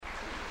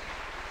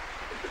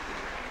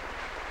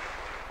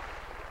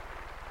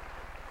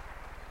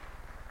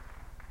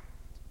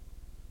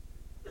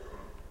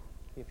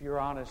If you're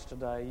honest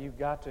today, you've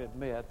got to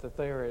admit that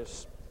there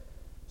is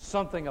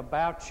something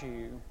about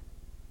you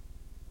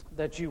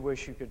that you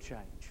wish you could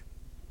change.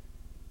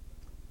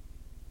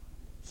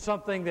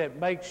 Something that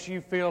makes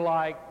you feel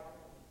like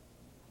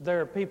there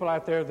are people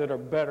out there that are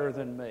better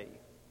than me.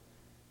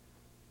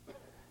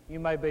 You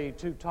may be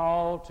too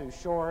tall, too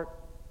short,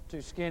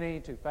 too skinny,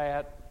 too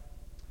fat.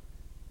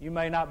 You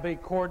may not be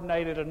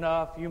coordinated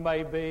enough. You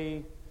may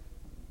be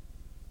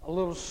a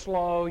little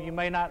slow. You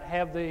may not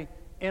have the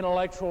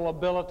intellectual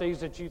abilities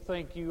that you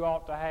think you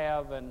ought to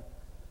have, and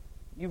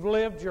you've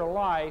lived your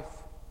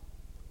life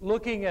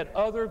looking at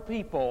other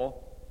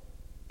people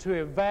to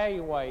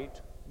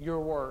evaluate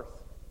your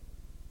worth.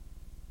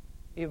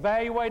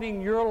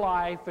 Evaluating your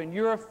life and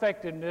your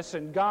effectiveness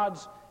and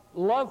God's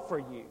love for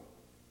you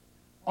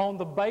on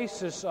the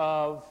basis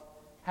of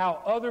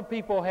how other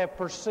people have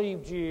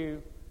perceived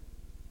you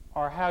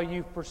or how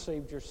you've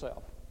perceived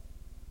yourself.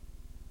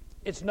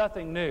 It's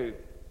nothing new.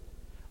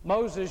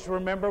 Moses,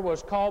 remember,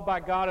 was called by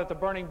God at the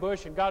burning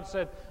bush, and God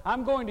said,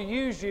 I'm going to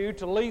use you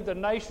to lead the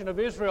nation of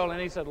Israel. And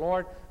he said,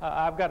 Lord,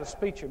 I've got a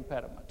speech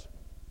impediment.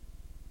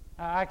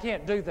 I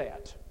can't do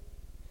that.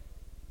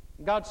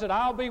 God said,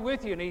 I'll be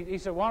with you. And he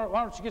said, why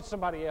don't you get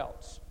somebody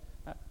else?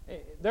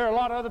 There are a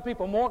lot of other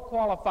people more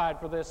qualified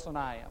for this than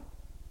I am.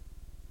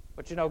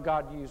 But you know,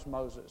 God used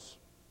Moses.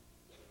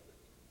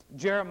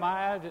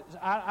 Jeremiah,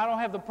 I don't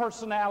have the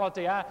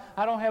personality. I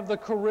don't have the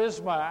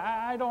charisma.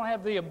 I don't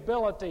have the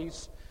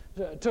abilities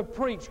to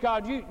preach.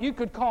 God, you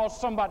could call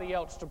somebody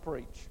else to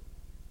preach.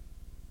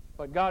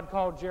 But God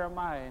called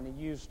Jeremiah and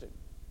he used him.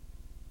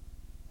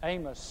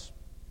 Amos.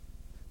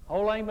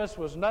 Old Amos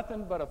was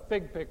nothing but a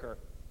fig picker.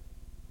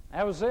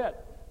 That was it.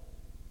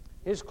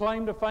 His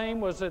claim to fame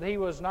was that he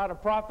was not a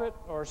prophet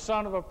or a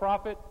son of a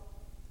prophet.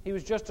 He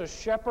was just a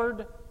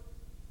shepherd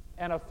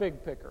and a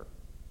fig picker.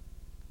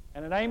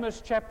 And in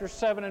Amos chapter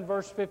 7 and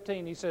verse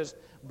 15 he says,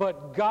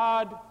 but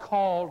God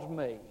called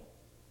me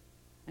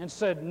and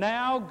said,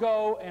 now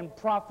go and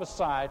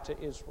prophesy to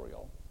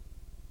Israel.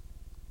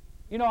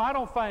 You know, I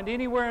don't find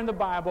anywhere in the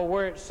Bible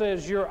where it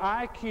says your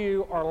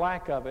IQ or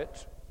lack of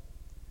it,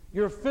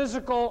 your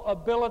physical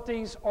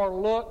abilities or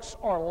looks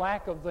or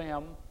lack of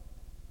them,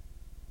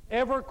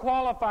 ever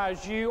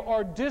qualifies you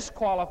or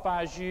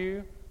disqualifies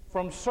you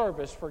from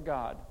service for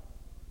God.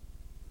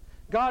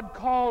 God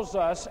calls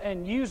us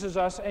and uses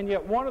us, and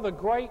yet one of the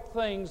great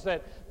things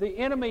that the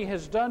enemy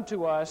has done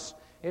to us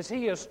is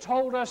he has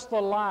told us the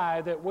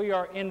lie that we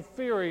are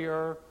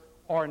inferior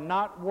or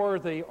not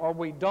worthy or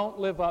we don't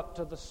live up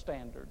to the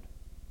standard.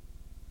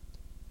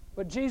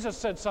 But Jesus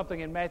said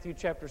something in Matthew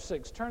chapter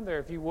 6. Turn there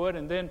if you would,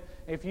 and then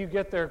if you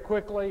get there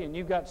quickly and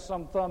you've got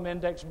some thumb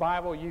index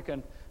Bible, you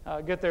can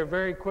get there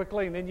very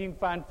quickly, and then you can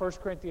find 1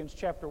 Corinthians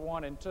chapter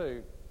 1 and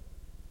 2.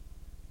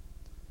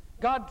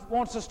 God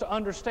wants us to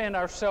understand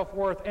our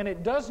self-worth, and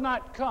it does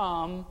not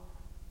come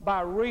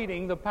by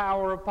reading The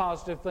Power of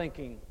Positive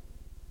Thinking.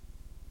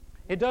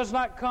 It does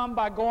not come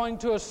by going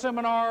to a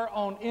seminar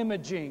on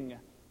imaging.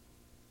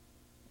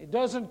 It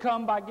doesn't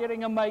come by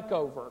getting a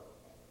makeover.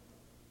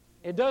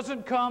 It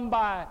doesn't come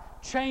by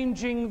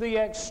changing the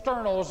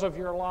externals of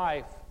your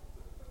life.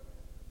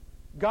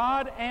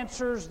 God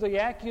answers the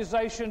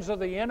accusations of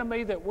the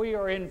enemy that we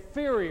are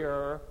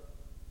inferior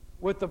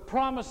with the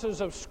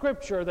promises of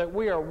Scripture that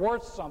we are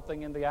worth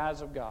something in the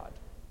eyes of God.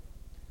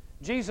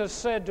 Jesus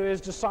said to his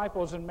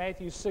disciples in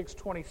Matthew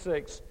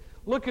 6:26,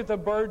 look at the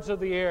birds of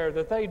the air,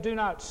 that they do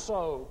not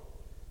sow,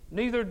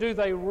 neither do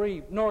they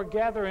reap, nor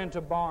gather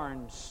into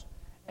barns,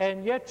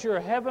 and yet your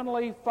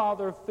heavenly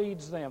Father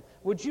feeds them.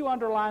 Would you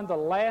underline the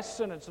last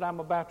sentence that I'm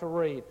about to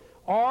read?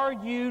 Are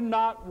you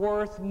not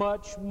worth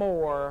much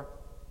more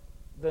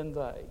than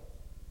they?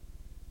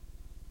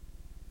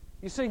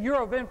 You see,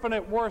 you're of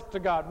infinite worth to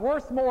God,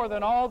 worth more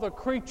than all the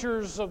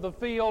creatures of the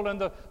field and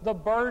the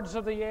birds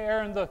of the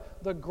air and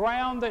the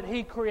ground that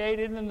He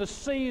created and the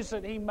seas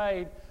that He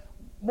made.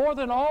 More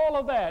than all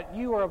of that,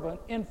 you are of an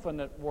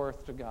infinite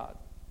worth to God.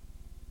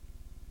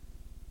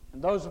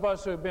 And those of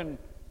us who have been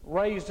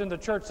raised in the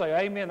church say,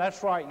 amen,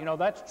 that's right, you know,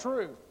 that's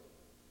true.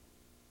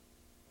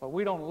 But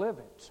we don't live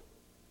it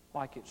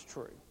like it's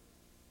true.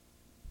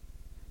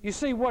 You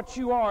see, what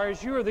you are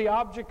is you are the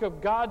object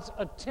of God's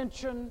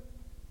attention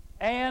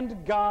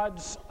and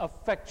God's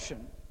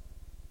affection.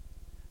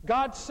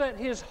 God set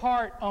His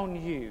heart on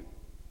you.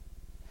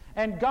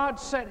 And God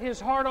set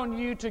His heart on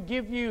you to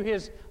give you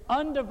His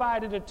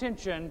undivided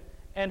attention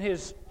and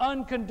His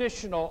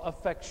unconditional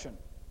affection.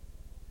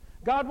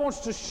 God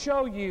wants to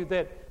show you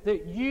that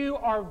you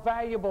are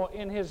valuable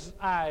in His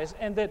eyes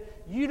and that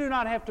you do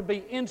not have to be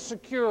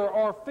insecure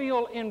or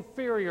feel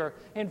inferior.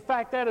 In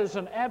fact, that is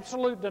an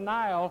absolute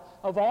denial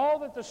of all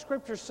that the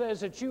Scripture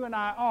says that you and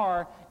I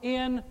are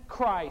in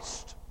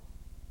Christ.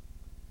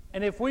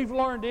 And if we've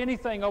learned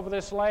anything over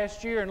this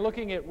last year and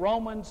looking at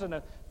Romans and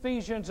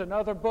Ephesians and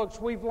other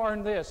books, we've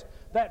learned this.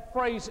 That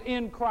phrase,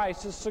 in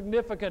Christ, is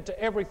significant to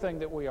everything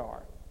that we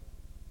are.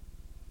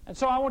 And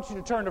so I want you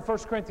to turn to 1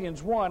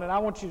 Corinthians 1, and I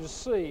want you to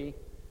see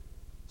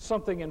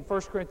something in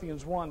 1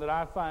 Corinthians 1 that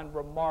I find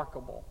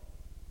remarkable.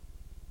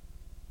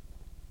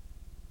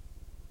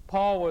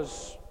 Paul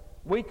was,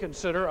 we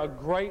consider, a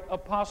great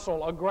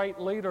apostle, a great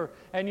leader,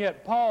 and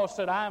yet Paul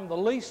said, I am the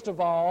least of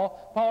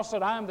all. Paul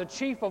said, I am the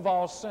chief of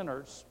all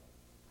sinners.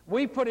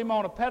 We put him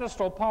on a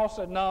pedestal. Paul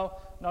said, no,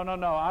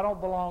 I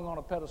don't belong on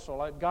a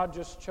pedestal. God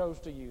just chose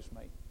to use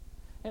me.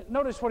 And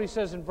notice what he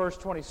says in verse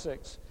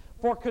 26.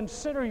 For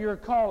consider your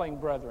calling,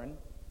 brethren,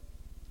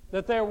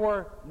 that there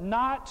were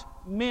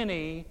not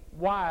many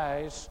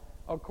wise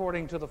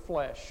according to the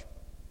flesh.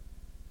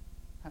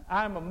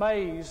 I'm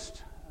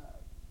amazed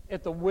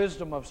at the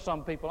wisdom of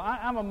some people.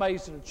 I'm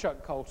amazed at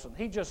Chuck Colson.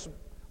 He just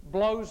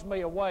blows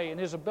me away in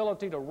his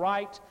ability to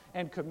write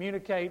and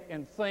communicate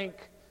and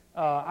think.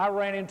 I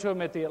ran into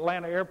him at the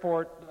Atlanta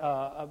airport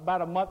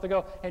about a month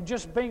ago, and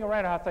just being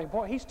around him, I think,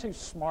 boy, he's too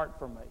smart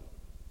for me.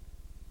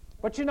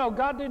 But you know,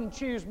 God didn't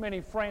choose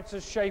many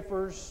Francis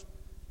Schaeffers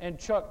and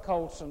Chuck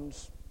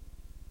Colsons.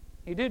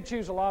 He did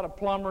choose a lot of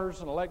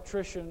plumbers and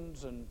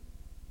electricians and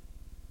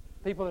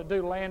people that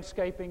do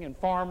landscaping and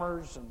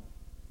farmers and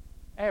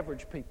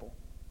average people.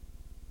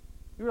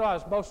 You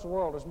realize most of the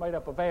world is made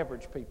up of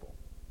average people.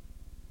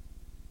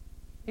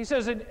 He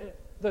says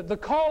the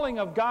calling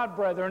of God,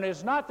 brethren,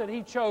 is not that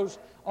He chose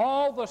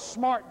all the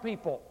smart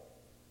people.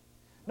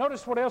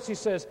 Notice what else He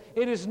says.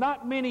 It is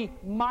not many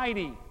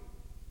mighty.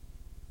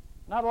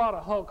 Not a lot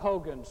of Hulk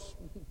Hogans,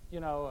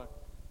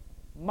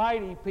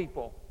 mighty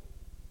people,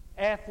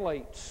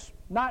 athletes.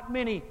 Not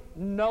many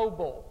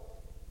noble.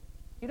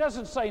 He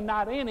doesn't say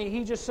not any,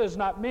 he just says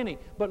not many.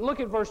 But look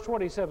at verse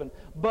 27.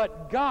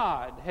 But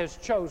God has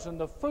chosen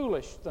the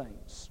foolish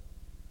things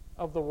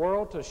of the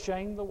world to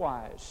shame the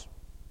wise.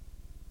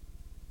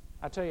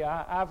 I tell you,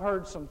 I've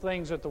heard some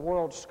things that the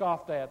world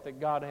scoffed at that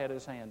God had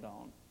His hand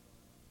on.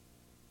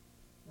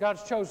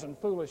 God's chosen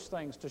foolish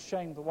things to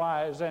shame the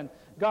wise, and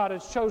God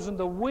has chosen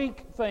the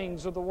weak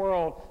things of the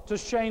world to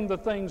shame the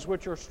things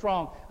which are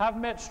strong. I've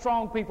met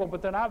strong people,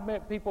 but then I've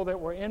met people that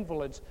were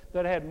invalids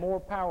that had more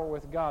power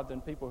with God than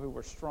people who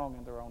were strong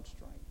in their own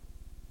strength.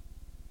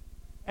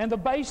 And the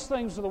base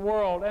things of the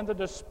world and the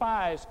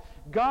despised,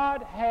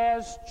 God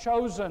has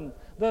chosen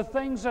the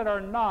things that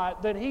are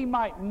not, that He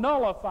might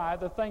nullify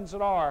the things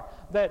that are,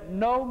 that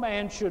no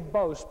man should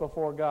boast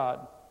before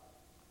God.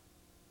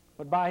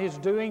 But by His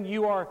doing,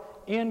 you are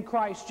in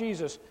Christ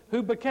Jesus,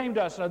 who became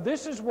to us. Now,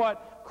 this is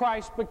what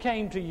Christ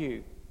became to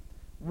you.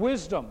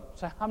 Wisdom.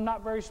 So, I'm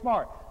not very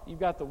smart.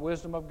 You've got the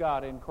wisdom of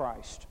God in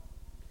Christ.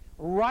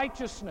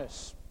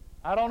 Righteousness.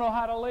 I don't know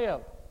how to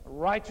live. The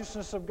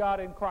righteousness of God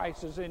in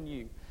Christ is in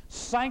you.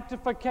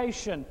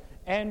 Sanctification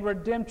and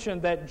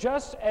redemption, that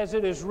just as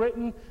it is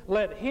written,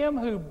 let him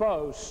who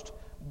boasts,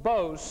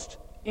 boast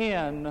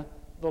in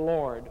the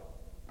Lord.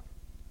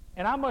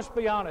 And I must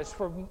be honest,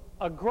 for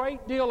a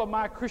great deal of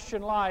my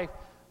Christian life,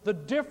 the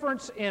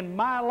difference in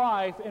my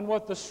life and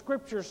what the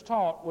Scriptures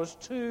taught was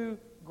too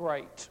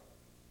great.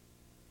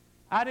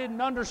 I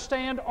didn't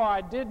understand or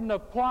I didn't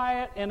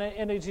apply it. And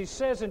as he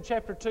says in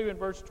chapter 2 and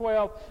verse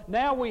 12,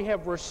 now we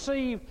have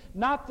received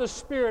not the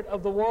spirit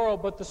of the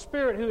world, but the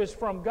Spirit who is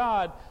from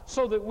God,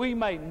 so that we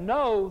may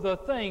know the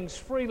things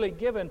freely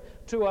given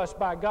to us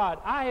by God.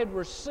 I had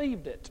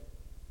received it,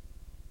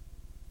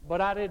 but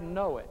I didn't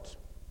know it.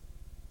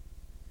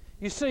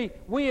 You see,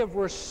 we have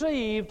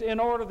received in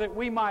order that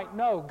we might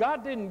know.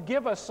 God didn't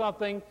give us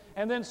something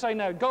and then say,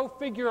 now go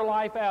figure your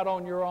life out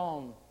on your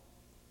own.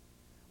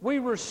 We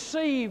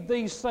receive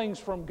these things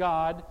from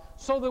God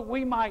so that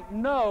we might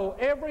know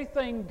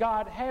everything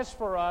God has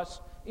for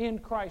us in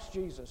Christ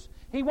Jesus.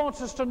 He wants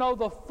us to know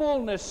the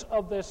fullness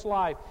of this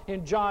life.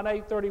 In John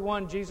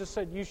 8:31, Jesus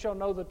said, you shall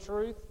know the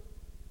truth,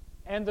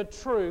 and the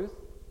truth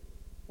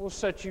will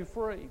set you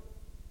free.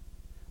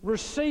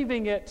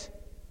 Receiving it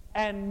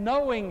and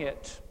knowing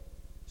it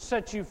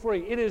set you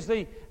free. It is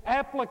the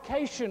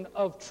application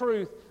of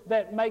truth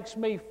that makes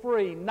me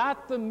free,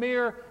 not the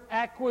mere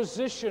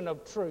acquisition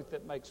of truth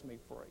that makes me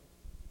free.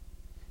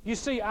 You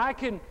see, I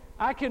can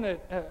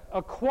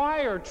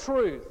acquire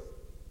truth,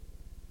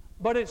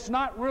 but it's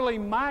not really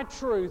my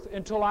truth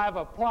until I've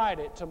applied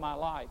it to my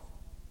life.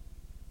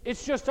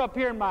 It's just up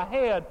here in my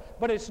head,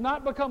 but it's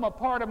not become a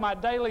part of my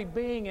daily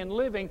being and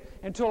living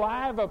until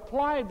I have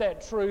applied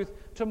that truth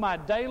to my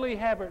daily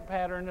habit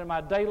pattern and my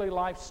daily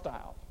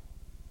lifestyle.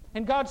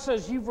 And God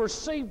says, you've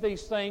received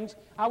these things.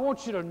 I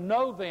want you to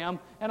know them,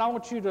 and I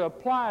want you to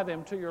apply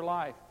them to your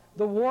life.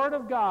 The Word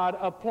of God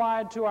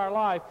applied to our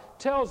life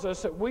tells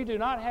us that we do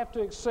not have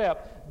to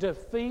accept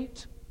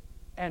defeat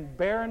and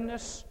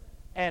barrenness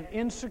and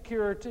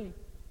insecurity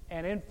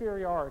and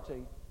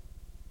inferiority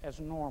as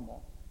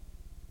normal.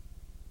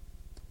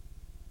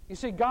 You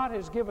see, God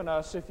has given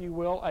us, if you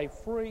will, a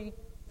free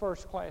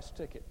first-class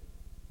ticket.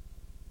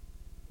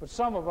 But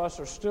some of us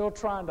are still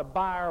trying to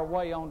buy our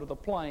way onto the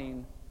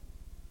plane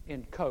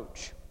in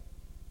coach.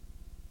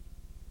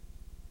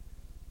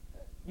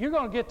 You're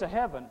going to get to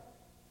heaven,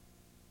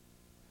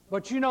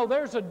 but you know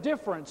there's a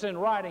difference in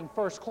riding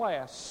first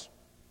class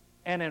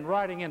and in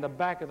riding in the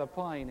back of the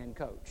plane in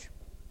coach.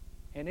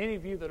 And any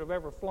of you that have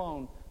ever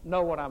flown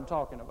know what I'm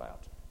talking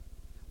about.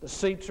 The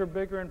seats are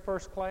bigger in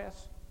first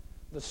class.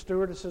 The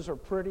stewardesses are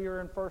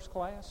prettier in first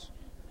class.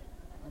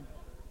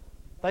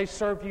 They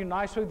serve you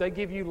nice food. They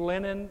give you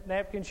linen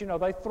napkins. You know,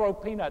 they throw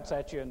peanuts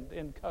at you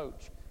in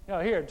coach. You know,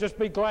 here, just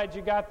be glad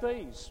you got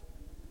these.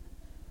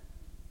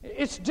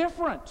 It's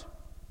different.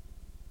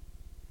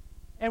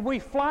 And we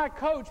fly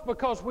coach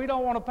because we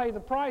don't want to pay the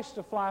price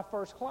to fly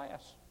first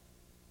class.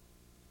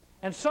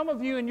 And some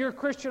of you in your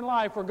Christian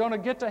life are going to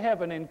get to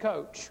heaven in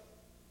coach.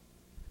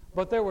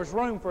 But there was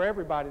room for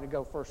everybody to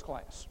go first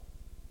class.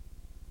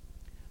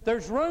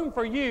 There's room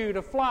for you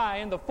to fly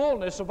in the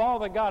fullness of all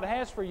that God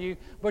has for you,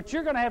 but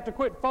you're going to have to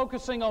quit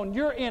focusing on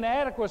your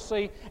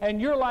inadequacy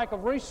and your lack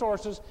of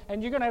resources,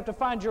 and you're going to have to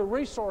find your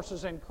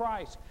resources in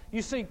Christ.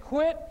 You see,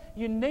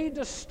 you need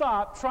to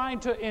stop trying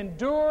to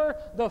endure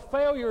the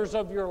failures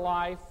of your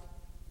life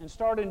and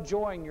start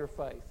enjoying your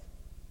faith.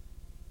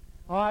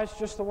 Oh, it's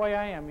just the way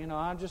I am. You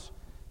know,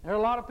 there are a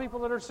lot of people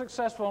that are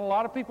successful, and a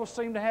lot of people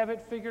seem to have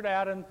it figured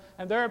out, and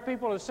there are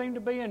people who seem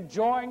to be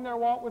enjoying their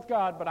walk with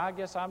God, but I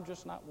guess I'm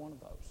just not one of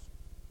those.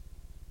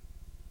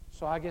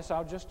 So I guess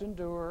I'll just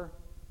endure.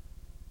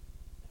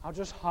 I'll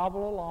just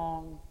hobble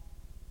along.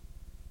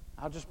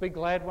 I'll just be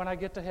glad when I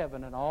get to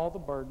heaven and all the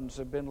burdens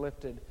have been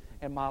lifted,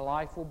 and my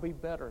life will be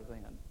better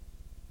then.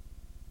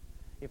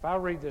 If I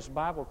read this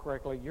Bible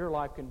correctly, your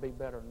life can be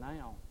better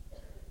now.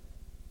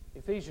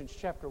 Ephesians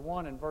chapter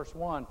 1 and verse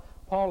 1,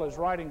 Paul is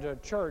writing to a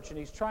church, and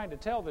he's trying to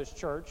tell this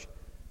church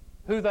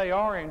who they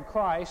are in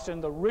Christ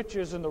and the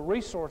riches and the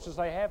resources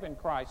they have in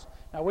Christ.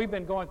 Now, we've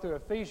been going through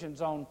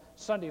Ephesians on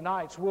Sunday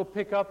nights. We'll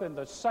pick up in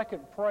the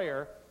second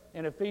prayer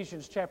in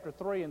Ephesians chapter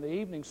 3 in the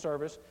evening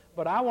service,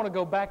 but I want to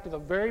go back to the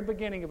very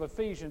beginning of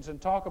Ephesians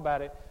and talk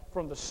about it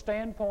from the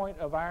standpoint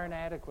of our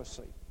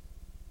inadequacy.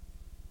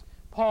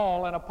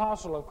 Paul, an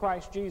apostle of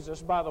Christ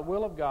Jesus, by the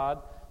will of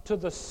God, to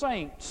the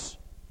saints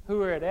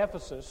who are at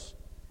Ephesus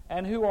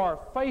and who are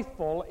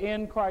faithful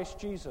in Christ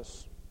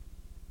Jesus.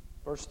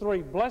 Verse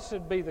 3,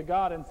 Blessed be the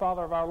God and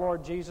Father of our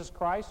Lord Jesus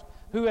Christ,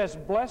 who has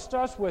blessed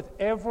us with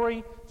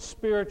every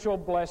spiritual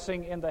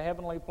blessing in the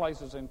heavenly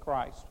places in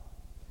Christ,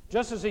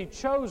 just as He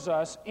chose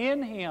us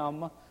in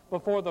Him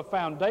before the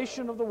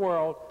foundation of the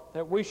world,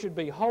 that we should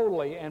be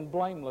holy and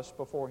blameless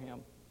before Him.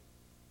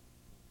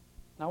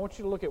 Now I want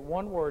you to look at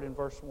one word in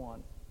verse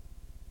 1,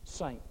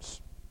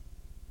 saints.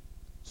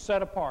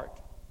 Set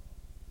apart.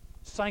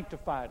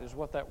 Sanctified is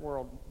what that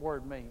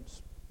word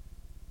means.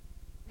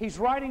 He's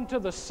writing to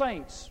the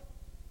saints.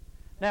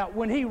 Now,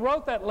 when he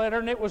wrote that letter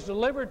and it was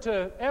delivered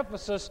to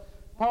Ephesus,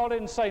 Paul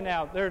didn't say,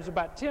 now, there's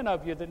about 10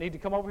 of you that need to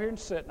come over here and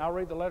sit, and I'll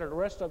read the letter. The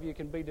rest of you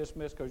can be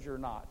dismissed because you're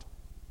not.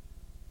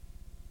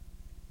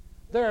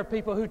 There are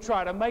people who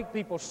try to make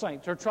people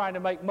saints. They're trying to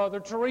make Mother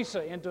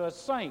Teresa into a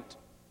saint.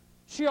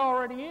 She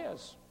already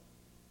is.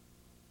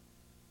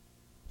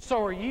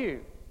 So are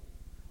you.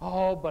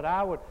 Oh, but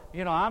I would,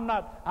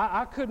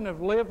 I couldn't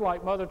have lived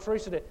like Mother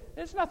Teresa did.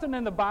 There's nothing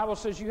in the Bible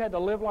says you had to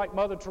live like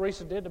Mother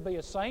Teresa did to be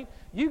a saint.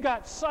 You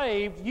got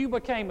saved, you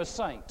became a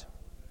saint.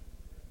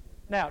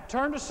 Now,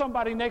 turn to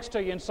somebody next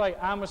to you and say,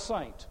 I'm a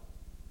saint.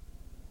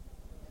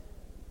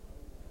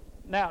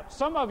 Now,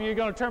 some of you are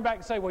going to turn back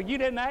and say, well, you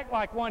didn't act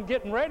like one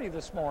getting ready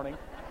this morning.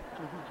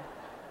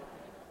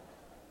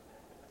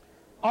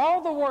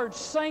 All the word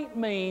saint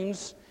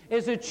means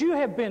is that you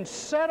have been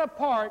set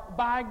apart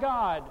by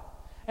God.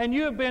 And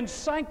you have been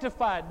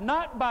sanctified,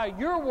 not by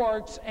your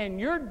works and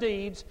your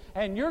deeds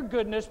and your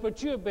goodness,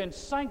 but you have been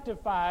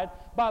sanctified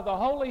by the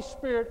Holy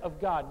Spirit of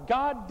God.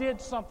 God did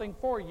something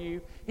for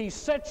you. He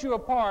set you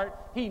apart.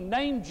 He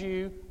named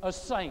you a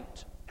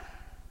saint.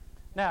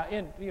 Now,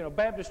 in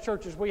Baptist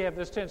churches, we have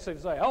this tendency to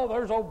say, oh,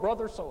 there's old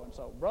brother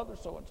so-and-so, brother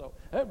so-and-so,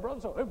 hey,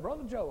 brother so, hey,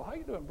 brother Joe, how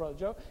you doing, brother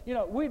Joe?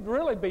 We'd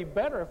really be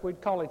better if we'd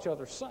call each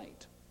other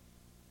saint,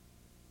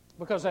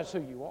 because that's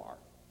who you are.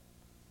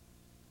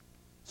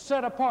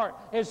 Set apart.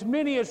 As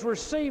many as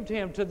received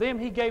Him, to them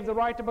He gave the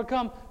right to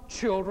become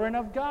children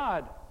of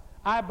God.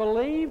 I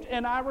believed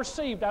and I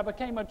received. I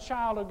became a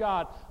child of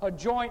God, a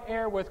joint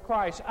heir with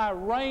Christ. I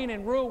reign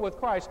and rule with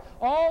Christ.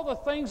 All the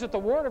things that the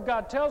Word of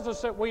God tells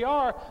us that we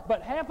are,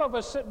 but half of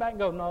us sit back and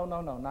go, no,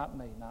 not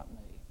me.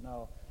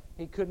 No,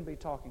 He couldn't be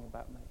talking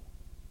about me.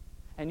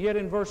 And yet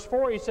in verse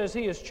 4 He says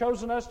He has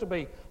chosen us to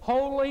be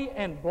holy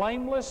and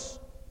blameless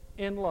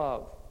in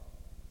love.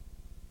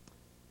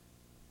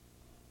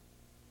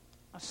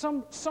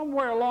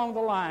 Somewhere along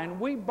the line,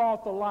 we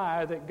bought the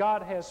lie that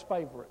God has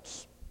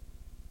favorites.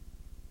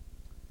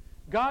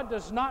 God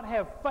does not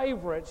have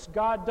favorites.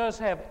 God does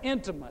have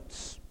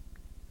intimates.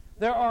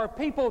 There are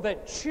people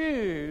that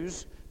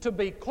choose to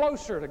be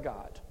closer to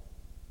God.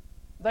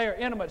 They are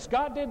intimates.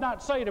 God did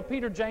not say to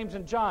Peter, James,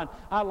 and John,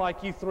 I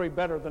like you three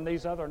better than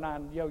these other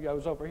 9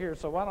 yo-yos over here,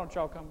 so why don't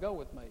y'all come go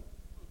with me?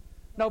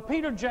 No,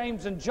 Peter,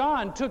 James, and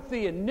John took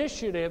the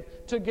initiative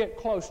to get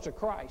close to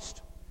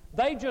Christ.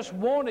 They just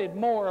wanted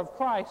more of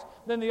Christ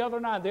than the other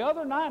 9. The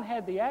other 9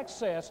 had the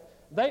access.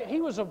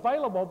 He was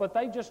available, but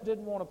they just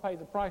didn't want to pay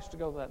the price to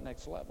go to that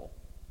next level.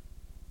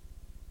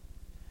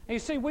 And you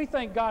see, we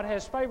think God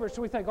has favorites.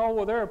 So we think, oh,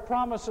 well, there are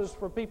promises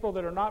for people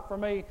that are not for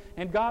me,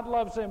 and God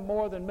loves them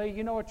more than me.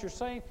 You know what you're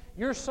saying?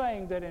 You're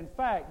saying that, in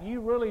fact,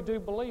 you really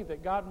do believe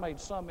that God made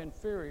some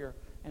inferior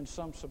and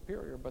some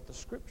superior, but the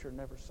Scripture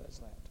never says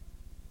that.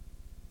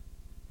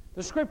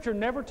 The Scripture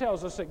never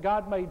tells us that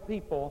God made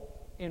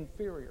people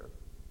inferior.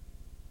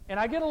 And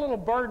I get a little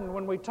burdened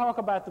when we talk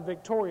about the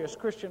victorious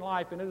Christian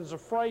life, and it is a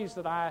phrase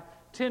that I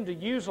tend to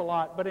use a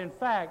lot, but in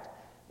fact,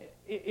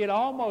 it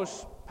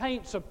almost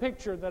paints a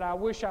picture that I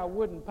wish I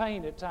wouldn't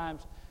paint at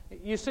times.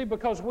 You see,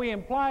 because we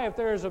imply if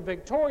there is a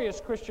victorious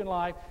Christian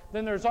life,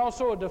 then there's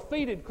also a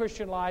defeated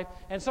Christian life.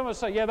 And some will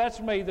say, yeah, that's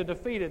me, the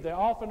defeated. The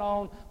off and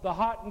on, the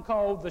hot and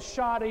cold, the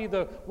shoddy,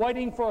 the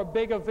waiting for a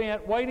big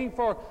event, waiting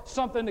for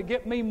something to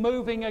get me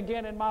moving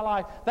again in my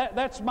life.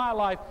 That's my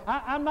life.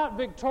 I'm not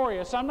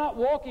victorious. I'm not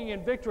walking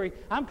in victory.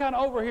 I'm kind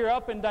of over here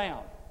up and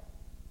down,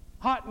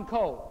 hot and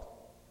cold.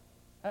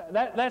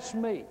 That's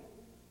me.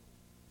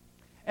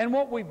 And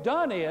what we've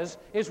done is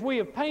we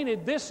have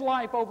painted this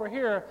life over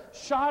here,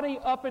 shoddy,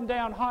 up and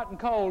down, hot and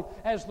cold,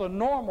 as the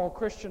normal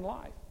Christian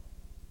life.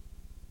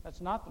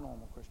 That's not the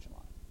normal Christian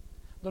life.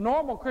 The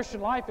normal Christian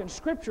life in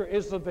Scripture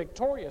is the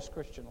victorious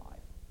Christian life.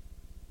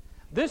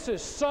 This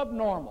is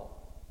subnormal.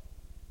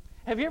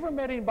 Have you ever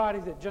met anybody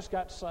that just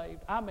got saved?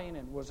 I mean,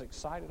 and was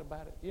excited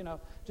about it? You know,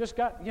 just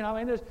got, you know,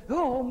 and it's,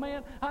 oh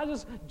man,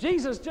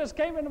 Jesus just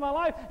came into my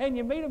life, and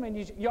you meet him and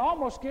you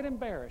almost get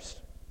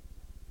embarrassed.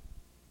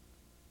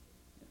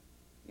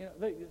 You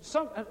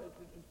know,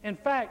 in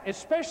fact,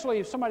 especially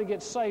if somebody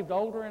gets saved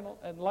older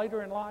and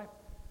later in life,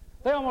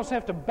 they almost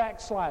have to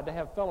backslide to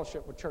have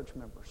fellowship with church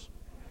members.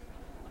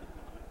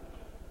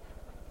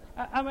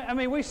 I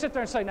mean, we sit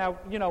there and say, now,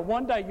 you know,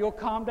 one day you'll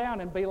calm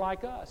down and be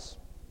like us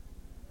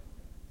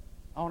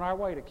on our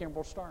way to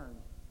Kimball Stern.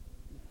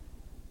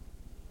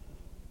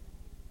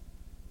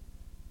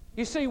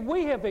 You see,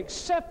 we have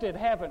accepted,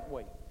 haven't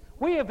we?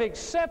 We have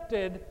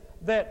accepted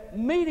that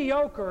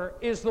mediocre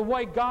is the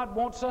way God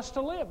wants us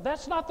to live.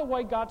 That's not the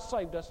way God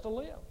saved us to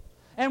live.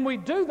 And we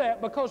do that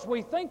because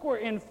we think we're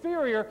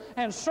inferior,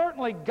 and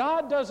certainly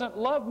God doesn't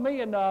love me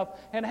enough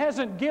and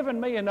hasn't given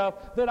me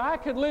enough that I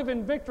could live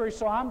in victory,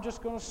 so I'm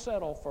just going to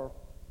settle for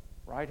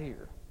right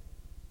here.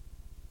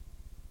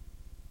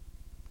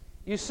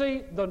 You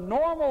see, the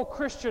normal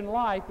Christian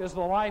life is the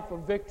life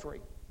of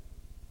victory.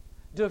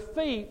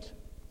 Defeat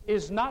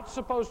is not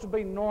supposed to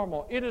be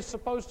normal. It is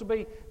supposed to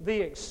be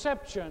the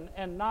exception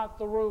and not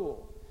the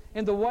rule.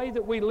 In the way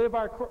that we live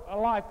our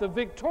life, the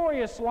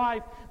victorious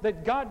life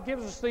that God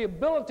gives us the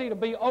ability to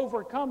be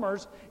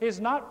overcomers is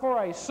not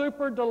for a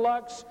super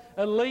deluxe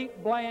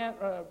elite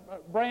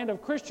brand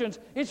of Christians.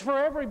 It's for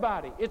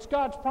everybody. It's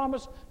God's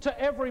promise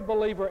to every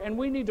believer, and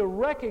we need to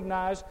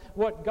recognize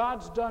what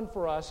God's done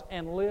for us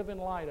and live in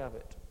light of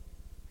it.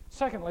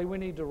 Secondly, we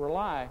need to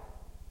rely.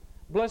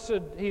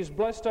 He's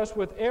blessed us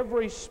with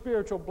every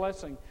spiritual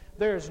blessing.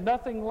 There is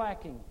nothing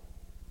lacking.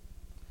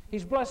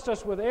 He's blessed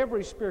us with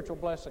every spiritual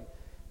blessing.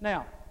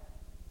 Now,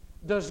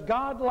 does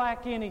God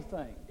lack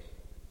anything?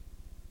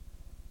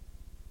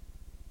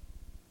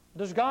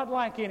 Does God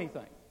lack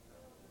anything?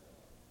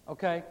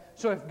 Okay,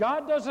 so if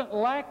God doesn't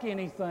lack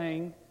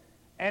anything,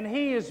 and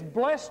He has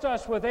blessed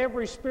us with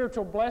every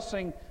spiritual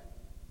blessing,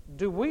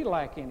 do we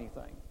lack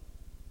anything?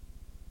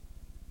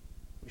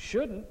 We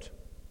shouldn't.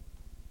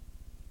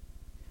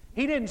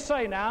 He didn't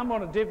say, now I'm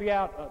going to divvy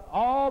out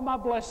all my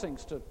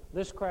blessings to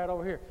this crowd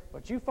over here.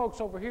 But you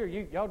folks over here,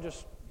 y'all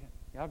just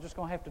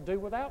going to have to do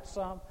without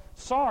some.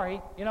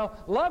 Sorry,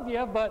 love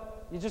you,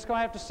 but you're just going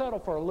to have to settle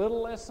for a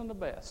little less than the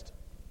best.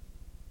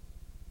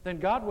 Then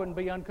God wouldn't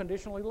be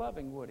unconditionally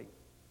loving, would He?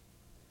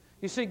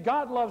 You see,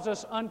 God loves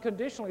us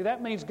unconditionally.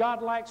 That means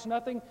God lacks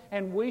nothing,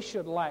 and we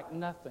should lack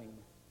nothing.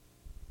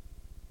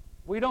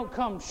 We don't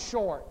come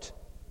short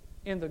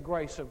in the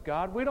grace of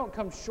God. We don't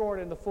come short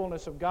in the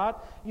fullness of God.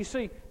 You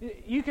see,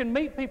 you can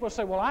meet people and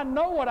say, well, I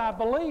know what I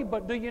believe,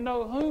 but do you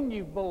know whom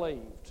you've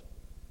believed?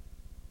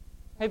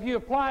 Have you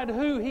applied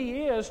who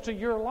He is to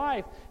your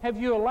life?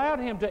 Have you allowed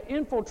Him to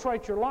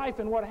infiltrate your life?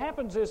 And what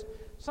happens is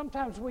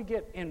sometimes we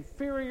get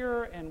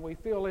inferior and we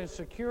feel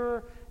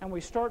insecure and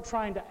we start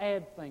trying to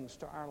add things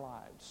to our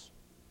lives.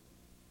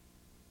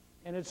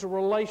 And it's a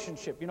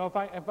relationship.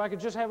 If I could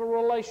just have a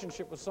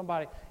relationship with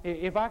somebody,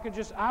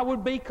 I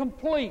would be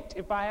complete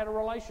if I had a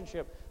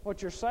relationship.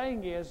 What you're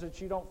saying is that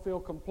you don't feel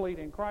complete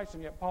in Christ,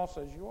 and yet Paul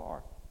says you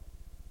are.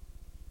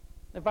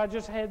 If I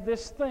just had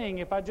this thing,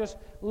 if I just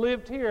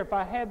lived here, if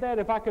I had that,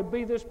 if I could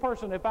be this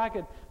person, if I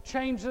could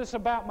change this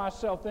about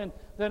myself,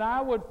 then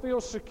I would feel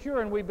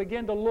secure, and we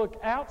begin to look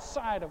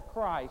outside of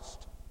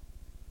Christ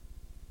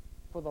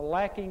for the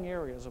lacking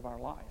areas of our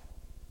life.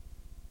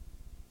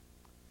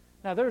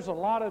 Now, there's a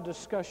lot of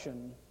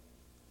discussion,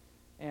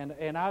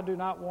 and I do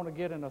not want to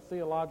get in a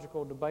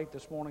theological debate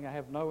this morning. I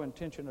have no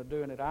intention of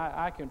doing it.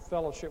 I can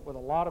fellowship with a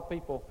lot of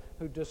people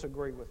who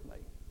disagree with me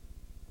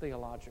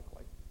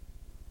theologically.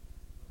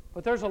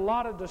 But there's a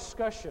lot of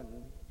discussion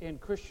in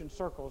Christian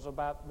circles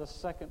about the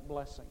second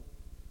blessing.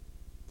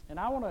 And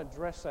I want to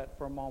address that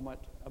for a moment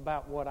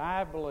about what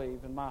I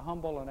believe, in my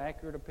humble and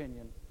accurate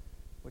opinion,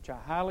 which I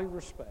highly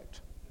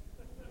respect,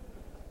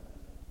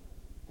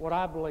 what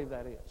I believe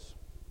that is.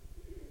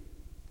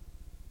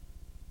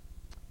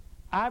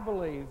 I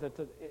believe that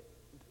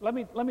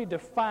let me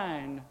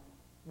define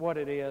what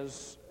it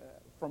is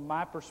from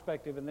my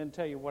perspective and then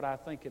tell you what I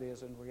think it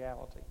is in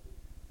reality.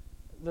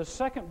 The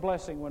second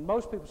blessing, when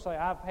most people say,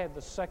 I've had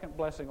the second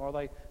blessing, or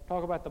they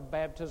talk about the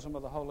baptism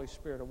of the Holy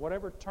Spirit, or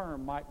whatever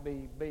term might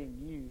be being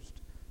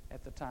used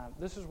at the time,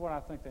 this is what I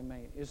think they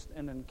mean, is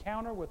an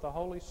encounter with the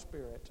Holy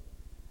Spirit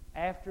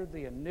after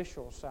the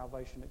initial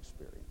salvation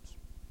experience.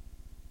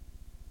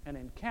 An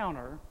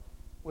encounter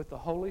with the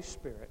Holy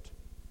Spirit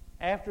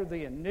after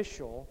the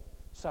initial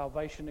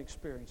salvation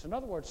experience. In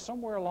other words,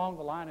 somewhere along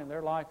the line in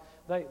their life,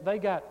 they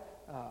got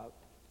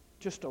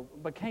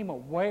became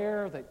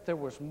aware that there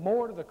was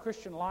more to the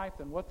Christian life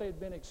than what they'd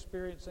been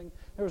experiencing.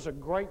 There was a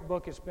great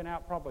book, it's been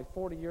out probably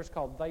 40 years,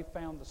 called They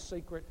Found the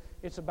Secret.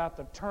 It's about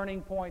the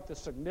turning point, the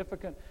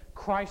significant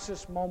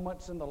crisis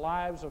moments in the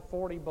lives of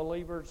 40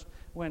 believers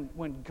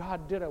when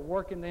God did a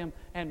work in them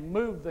and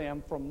moved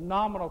them from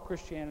nominal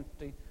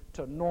Christianity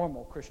to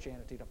normal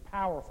Christianity, to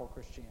powerful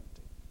Christianity.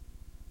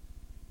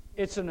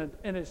 It's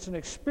an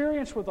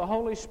experience with the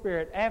Holy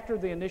Spirit after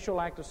the initial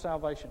act of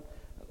salvation.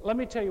 Let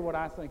me tell you what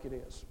I think it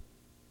is.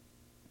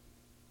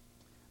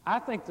 I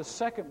think the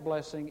second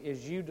blessing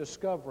is you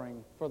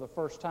discovering for the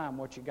first time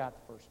what you got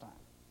the first time.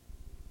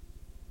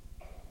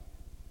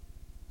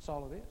 That's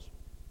all it is.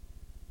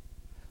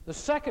 The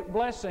second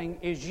blessing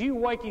is you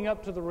waking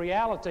up to the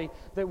reality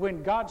that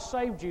when God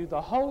saved you,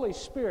 the Holy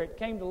Spirit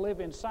came to live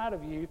inside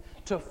of you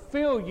to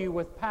fill you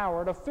with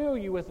power, to fill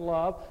you with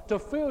love, to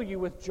fill you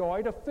with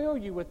joy, to fill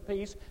you with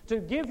peace,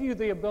 to give you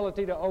the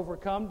ability to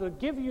overcome, to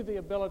give you the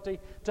ability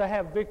to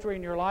have victory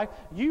in your life.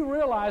 You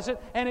realize it,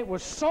 and it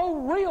was so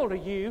real to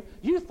you,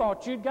 you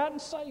thought you'd gotten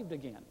saved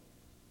again.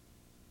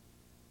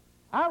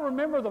 I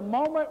remember the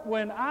moment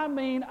when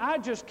I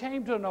just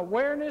came to an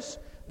awareness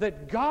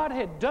that God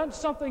had done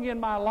something in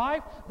my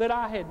life that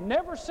I had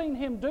never seen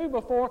Him do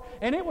before,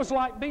 and it was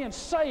like being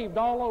saved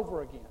all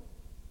over again.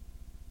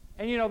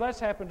 And you know, that's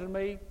happened to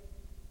me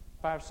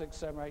 5, 6,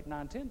 7, 8,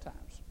 9, 10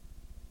 times.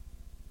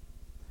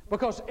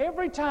 Because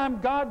every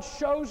time God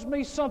shows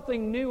me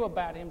something new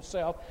about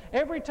Himself,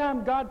 every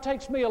time God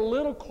takes me a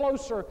little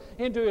closer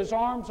into His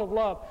arms of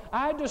love,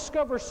 I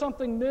discover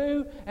something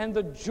new, and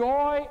the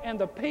joy and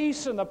the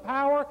peace and the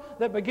power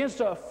that begins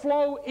to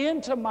flow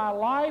into my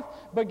life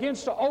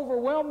begins to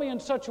overwhelm me in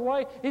such a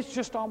way, it's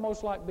just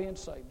almost like being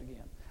saved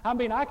again. I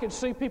mean, I could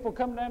see people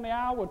come down the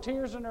aisle with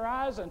tears in their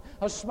eyes and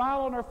a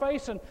smile on their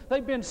face, and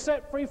they've been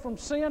set free from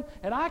sin,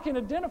 and I can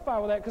identify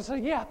with that because,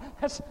 yeah,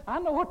 I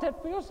know what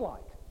that feels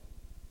like.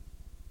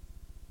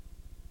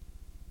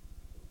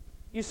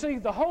 You see,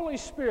 the Holy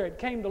Spirit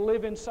came to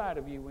live inside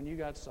of you when you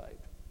got saved.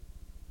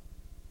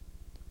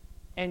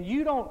 And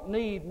you don't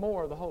need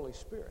more of the Holy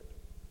Spirit.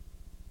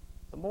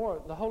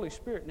 The Holy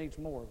Spirit needs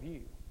more of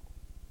you.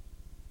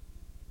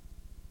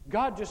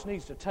 God just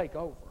needs to take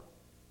over.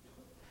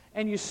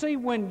 And you see,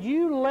 when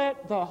you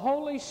let the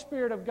Holy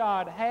Spirit of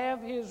God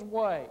have His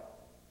way,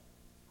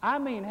 I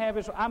mean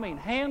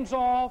hands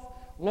off.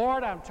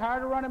 Lord, I'm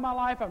tired of running my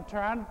life. I'm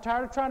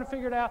tired of trying to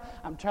figure it out.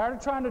 I'm tired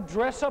of trying to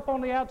dress up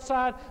on the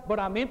outside, but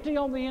I'm empty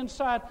on the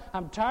inside.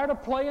 I'm tired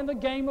of playing the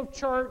game of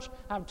church.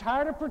 I'm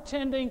tired of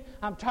pretending.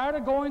 I'm tired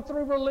of going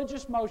through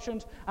religious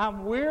motions.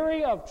 I'm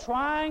weary of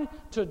trying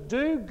to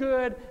do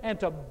good and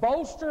to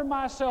bolster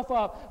myself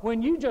up.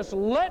 When you just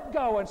let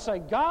go and say,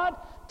 God,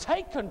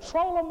 take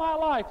control of my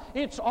life,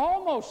 it's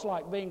almost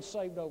like being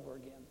saved over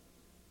again.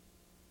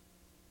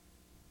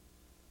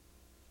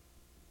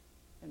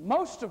 And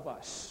most of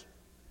us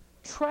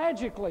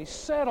tragically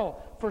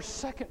settle for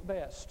second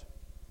best.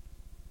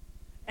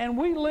 And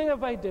we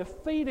live a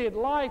defeated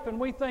life, and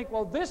we think,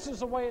 well, this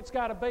is the way it's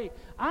got to be.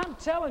 I'm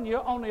telling you,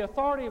 on the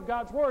authority of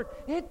God's Word,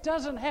 it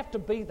doesn't have to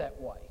be that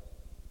way.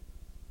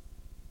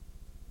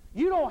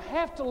 You don't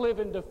have to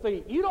live in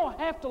defeat. You don't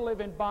have to live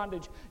in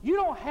bondage. You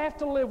don't have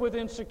to live with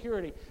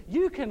insecurity.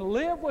 You can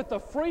live with the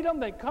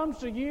freedom that comes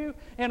to you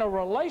in a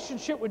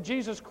relationship with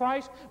Jesus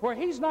Christ, where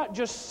He's not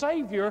just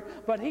Savior,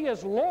 but He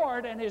is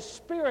Lord, and His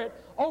Spirit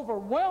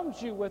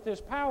overwhelms you with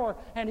His power,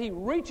 and He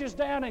reaches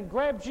down and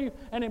grabs you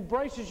and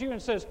embraces you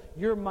and says,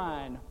 you're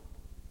mine.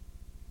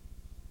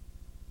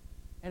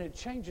 And it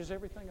changes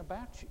everything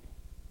about you.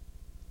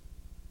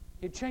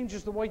 It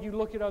changes the way you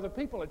look at other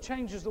people. It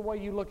changes the way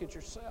you look at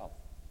yourself.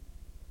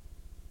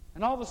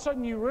 And all of a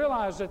sudden you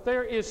realize that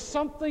there is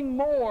something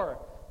more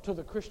to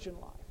the Christian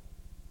life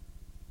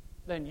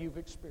than you've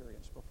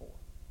experienced before.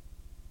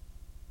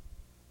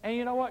 And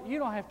you know what? You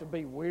don't have to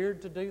be weird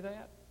to do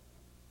that.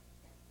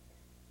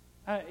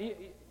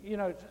 You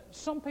know,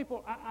 some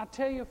people, I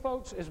tell you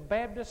folks, as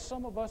Baptists,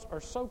 some of us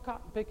are so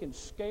cotton-picking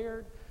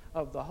scared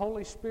of the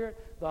Holy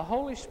Spirit. The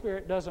Holy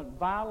Spirit doesn't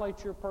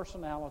violate your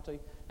personality,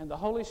 and the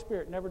Holy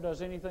Spirit never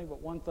does anything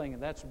but one thing,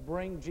 and that's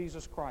bring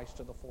Jesus Christ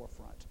to the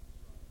forefront.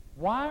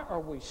 Why are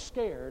we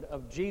scared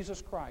of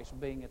Jesus Christ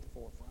being at the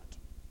forefront?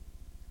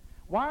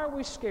 Why are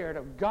we scared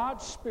of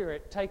God's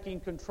Spirit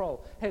taking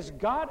control? Has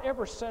God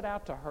ever set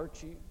out to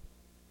hurt you?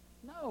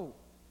 No.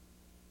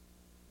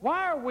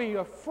 Why are we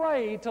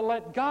afraid to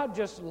let God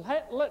just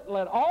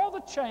let all the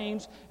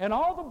chains and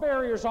all the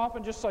barriers off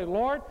and just say,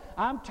 Lord,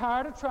 I'm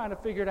tired of trying to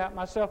figure it out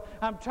myself.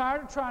 I'm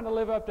tired of trying to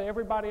live up to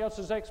everybody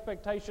else's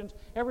expectations,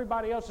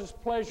 everybody else's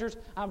pleasures.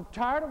 I'm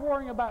tired of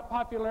worrying about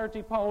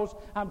popularity polls.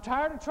 I'm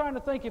tired of trying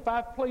to think if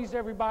I've pleased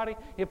everybody,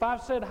 if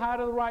I've said hi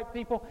to the right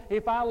people,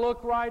 if I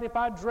look right, if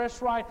I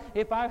dress right,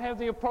 if I have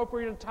the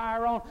appropriate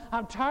attire on.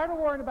 I'm tired of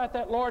worrying about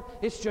that, Lord.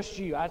 It's just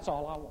you. That's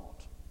all I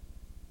want.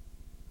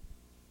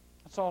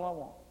 That's all I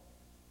want.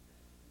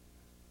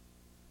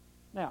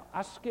 Now,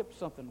 I skipped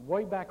something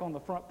way back on the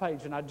front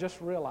page, and I just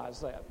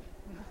realized that.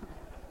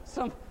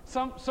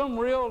 some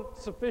real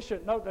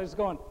sufficient note that's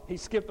going, he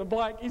skipped a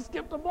blank, he's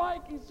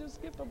just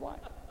skipped a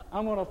blank.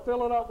 I'm going to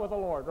fill it up with the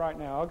Lord right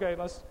now. Okay,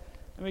 let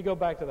me go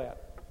back to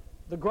that.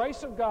 The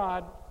grace of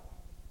God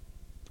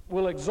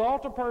will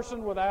exalt a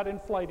person without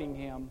inflating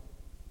him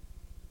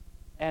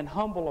and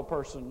humble a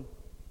person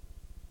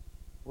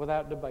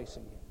without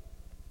debasing him.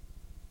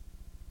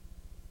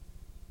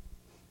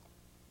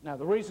 Now,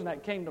 the reason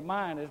that came to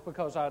mind is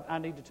because I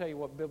need to tell you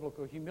what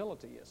biblical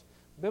humility is.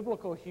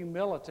 Biblical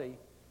humility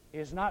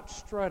is not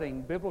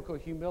strutting. Biblical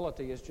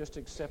humility is just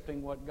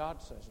accepting what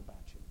God says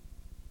about you.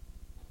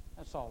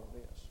 That's all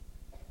it is.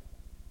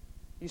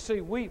 You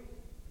see,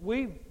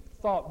 we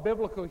thought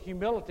biblical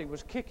humility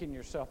was kicking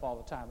yourself all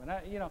the time.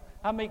 And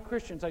I meet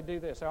Christians, they do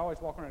this. They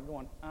always walk around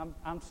going,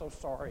 I'm so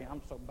sorry,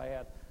 I'm so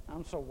bad,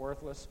 I'm so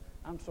worthless,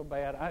 I'm so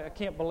bad, I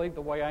can't believe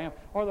the way I am.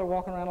 Or they're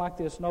walking around like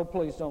this, no,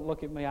 please don't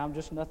look at me, I'm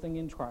just nothing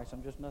in Christ,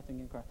 I'm just nothing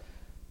in Christ.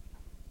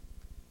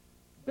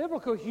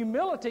 Biblical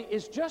humility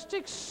is just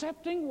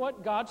accepting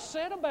what God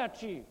said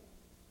about you.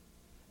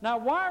 Now,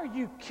 why are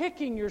you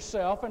kicking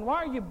yourself, and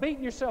why are you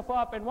beating yourself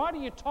up, and why do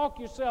you talk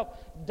yourself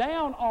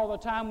down all the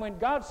time when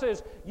God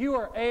says you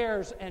are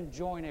heirs and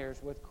joint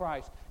heirs with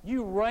Christ?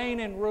 You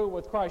reign and rule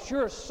with Christ.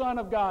 You're a son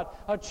of God,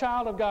 a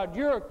child of God.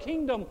 You're a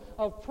kingdom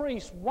of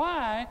priests.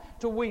 Why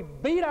do we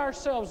beat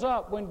ourselves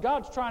up when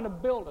God's trying to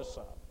build us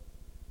up?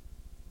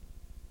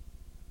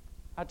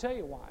 I tell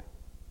you why.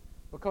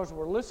 Because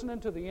we're listening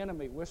to the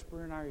enemy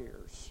whisper in our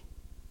ears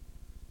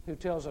who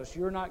tells us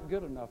you're not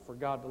good enough for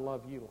God to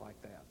love you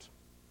like that.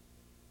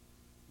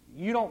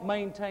 You don't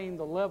maintain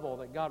the level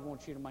that God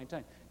wants you to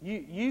maintain.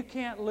 You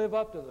can't live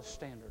up to the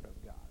standard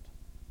of God.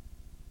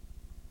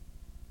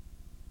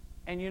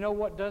 And you know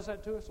what does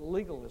that to us?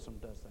 Legalism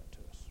does that to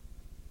us.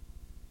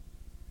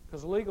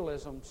 Because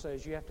legalism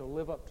says you have to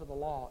live up to the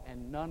law,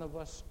 and none of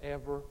us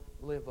ever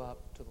live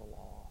up to the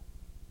law.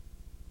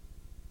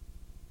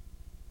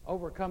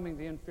 Overcoming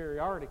the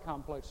inferiority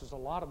complex is a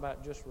lot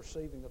about just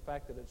receiving the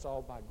fact that it's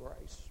all by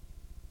grace.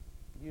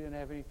 You didn't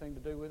have anything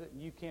to do with it,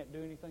 and you can't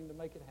do anything to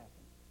make it happen.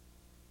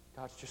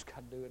 God's just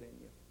got to do it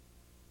in you.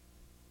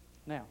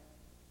 Now,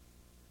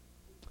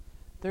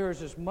 there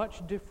is as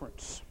much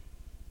difference.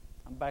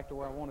 I'm back to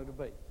where I wanted to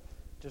be.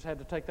 Just had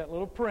to take that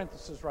little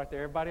parenthesis right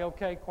there. Everybody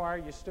okay, choir?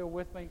 You still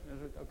with me?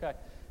 Okay.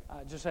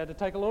 I just had to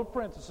take a little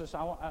parenthesis.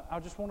 I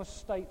just want to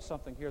state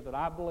something here that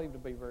I believe to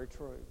be very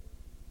true.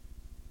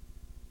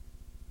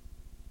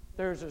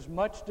 There's as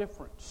much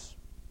difference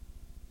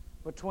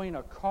between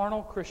a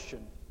carnal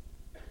Christian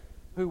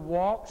who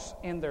walks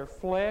in their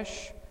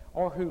flesh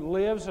or who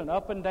lives an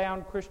up and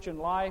down Christian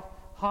life,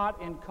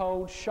 hot and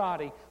cold,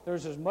 shoddy.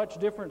 There's as much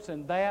difference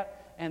in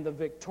that and the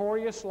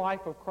victorious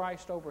life of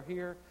Christ over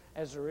here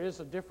as there is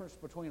a difference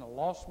between a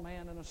lost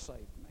man and a saved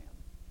man.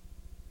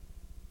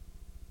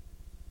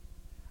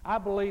 I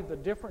believe the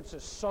difference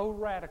is so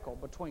radical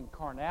between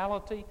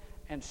carnality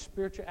and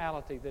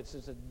spirituality that's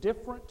as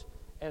different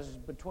as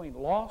between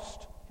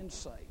lost and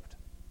saved.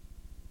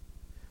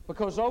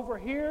 Because over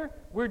here,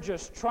 we're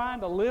just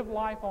trying to live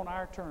life on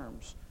our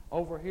terms.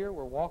 Over here,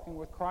 we're walking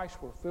with Christ,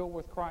 we're filled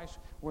with Christ,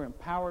 we're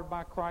empowered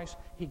by Christ.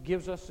 He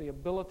gives us the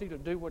ability to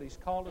do what He's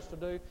called us to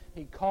do.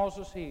 He calls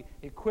us, He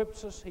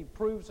equips us, He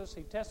proves us,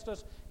 He tests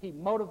us, He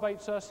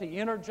motivates us, He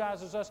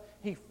energizes us,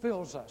 He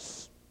fills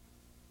us.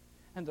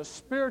 And the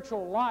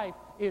spiritual life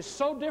is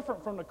so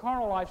different from the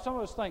carnal life. Some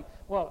of us think,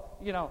 well,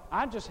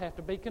 I just have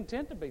to be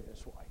content to be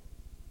this way.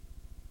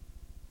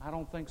 I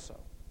don't think so.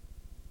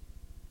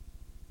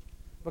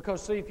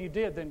 Because, see, if you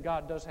did, then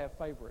God does have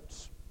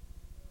favorites.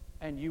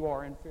 And you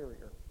are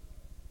inferior.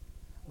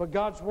 But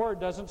God's Word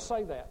doesn't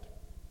say that.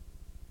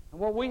 And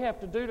what we have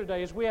to do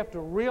today is we have to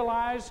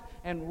realize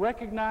and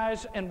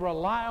recognize and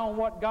rely on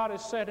what God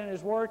has said in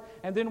His Word,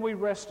 and then we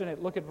rest in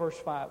it. Look at verse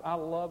 5. I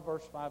love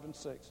verse 5 and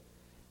 6.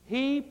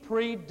 He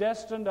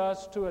predestined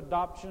us to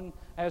adoption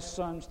as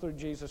sons through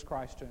Jesus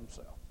Christ to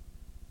Himself.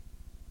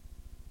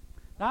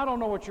 Now, I don't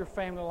know what your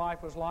family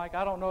life was like.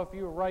 I don't know if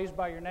you were raised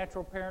by your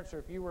natural parents or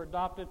if you were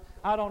adopted.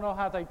 I don't know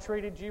how they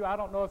treated you. I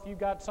don't know if you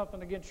got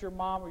something against your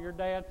mom or your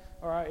dad,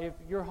 or if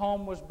your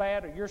home was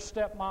bad, or your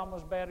stepmom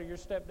was bad, or your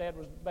stepdad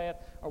was bad,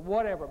 or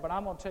whatever. But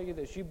I'm going to tell you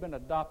this. You've been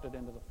adopted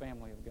into the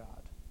family of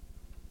God.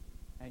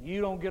 And you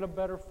don't get a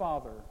better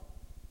father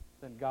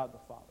than God the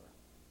Father.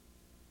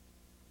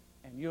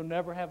 And you'll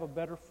never have a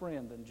better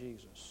friend than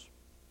Jesus.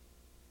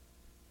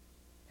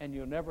 And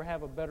you'll never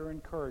have a better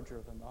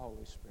encourager than the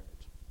Holy Spirit.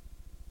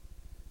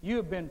 You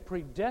have been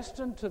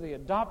predestined to the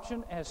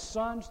adoption as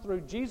sons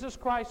through Jesus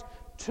Christ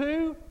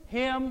to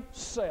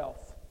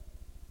Himself.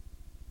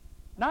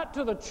 Not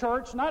to the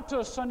church, not to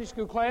a Sunday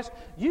school class.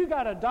 You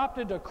got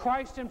adopted to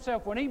Christ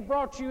Himself. When He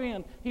brought you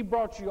in, He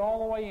brought you all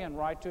the way in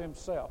right to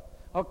Himself,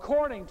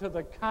 according to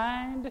the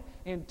kind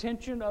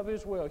intention of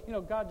His will. You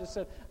know, God just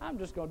said, I'm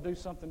just going to do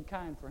something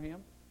kind for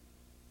him.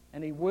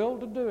 And He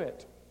willed to do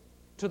it,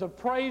 to the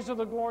praise of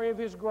the glory of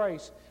His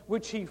grace,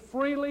 which He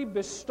freely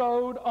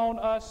bestowed on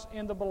us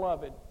in the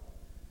Beloved.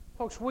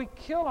 Folks, we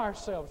kill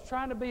ourselves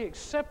trying to be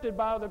accepted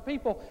by other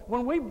people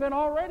when we've been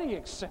already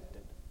accepted.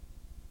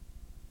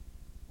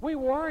 We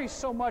worry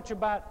so much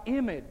about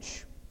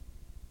image.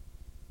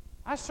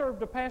 I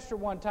served a pastor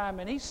one time,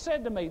 and he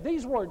said to me,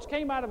 these words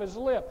came out of his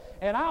lip,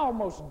 and I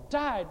almost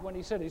died when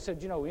he said,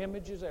 you know,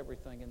 image is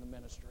everything in the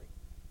ministry.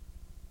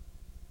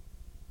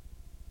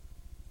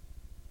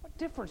 What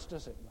difference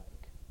does it make?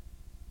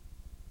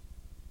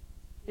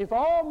 If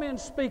all men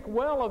speak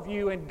well of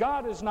you and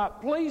God is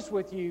not pleased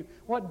with you,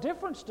 what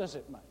difference does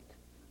it make?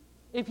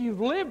 If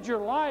you've lived your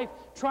life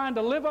trying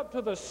to live up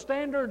to the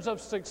standards of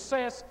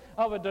success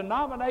of a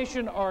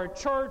denomination or a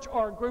church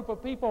or a group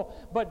of people,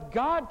 but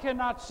God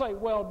cannot say,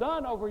 well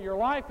done over your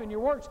life and your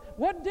works,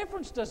 what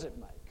difference does it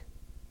make?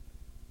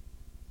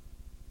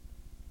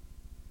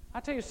 I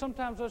tell you,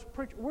 sometimes us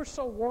preachers, we're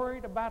so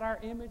worried about our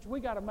image, we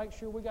got to make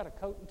sure we got a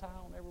coat and tie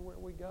on everywhere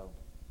we go.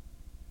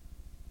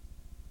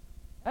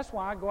 That's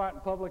why I go out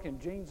in public in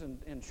jeans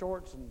and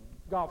shorts and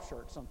golf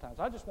shirts sometimes.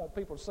 I just want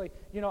people to say,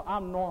 you know,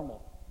 I'm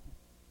normal.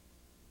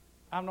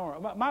 I'm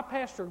normal. My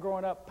pastor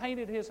growing up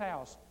painted his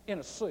house in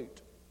a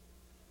suit.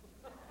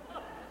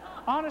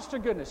 Honest to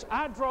goodness,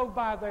 I drove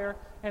by there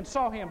and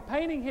saw him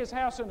painting his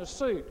house in a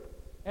suit.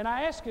 And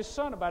I asked his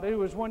son about it, who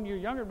was 1 year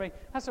younger than me.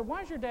 I said,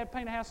 why does your dad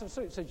paint a house in a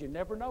suit? He said, you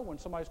never know when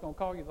somebody's going to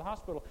call you to the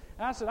hospital.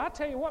 And I said, I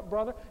tell you what,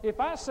 brother, if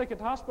I was sick at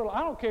the hospital,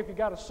 I don't care if you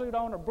got a suit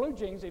on or blue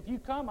jeans. If you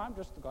come, I'm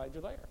just glad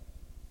you're there.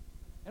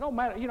 It don't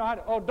matter. You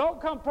know,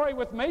 don't come pray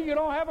with me. You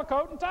don't have a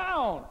coat and tie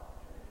on.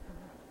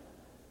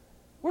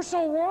 We're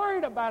so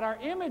worried about our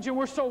image, and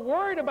we're so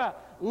worried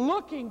about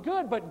looking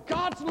good, but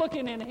God's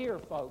looking in here,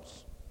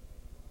 folks.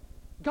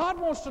 God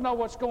wants to know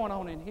what's going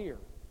on in here.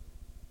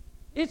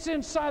 It's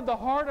inside the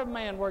heart of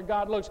man where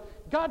God looks.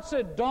 God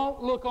said,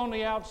 don't look on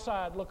the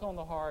outside, look on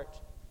the heart.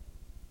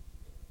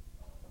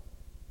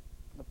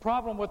 The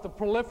problem with the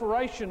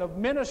proliferation of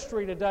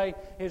ministry today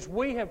is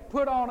we have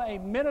put on a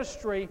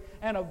ministry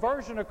and a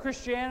version of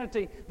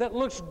Christianity that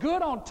looks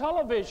good on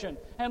television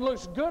and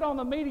looks good on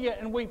the media,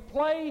 and we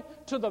play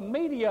to the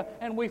media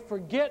and we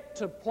forget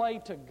to play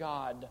to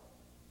God.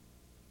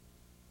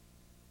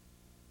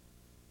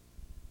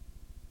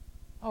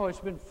 Oh, it's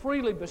been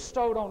freely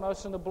bestowed on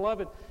us in the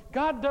Beloved.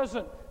 God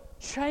doesn't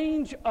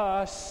change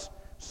us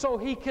so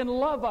He can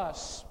love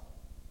us.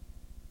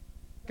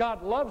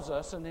 God loves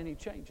us and then He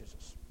changes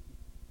us.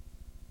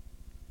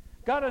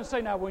 God doesn't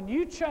say, now when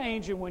you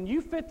change and when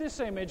you fit this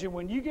image and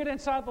when you get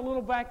inside the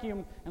little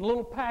vacuum and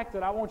little pack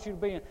that I want you to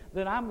be in,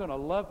 then I'm going to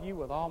love you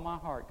with all my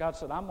heart. God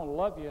said, I'm going to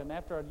love you, and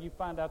after you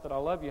find out that I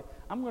love you,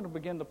 I'm going to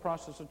begin the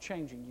process of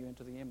changing you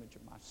into the image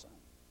of my Son.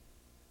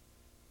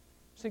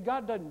 See,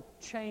 God doesn't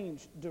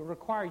change to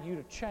require you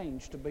to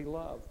change to be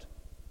loved.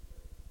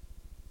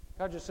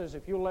 God just says,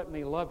 if you'll let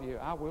me love you,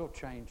 I will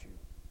change you.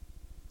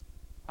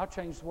 I'll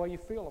change the way you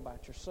feel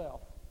about yourself.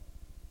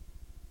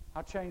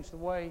 I'll change the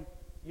way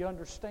you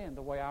understand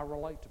the way I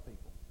relate to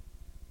people.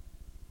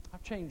 I'll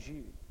change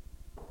you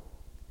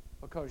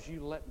because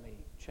you let me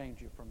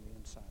change you from the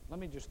inside. Let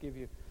me just give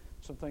you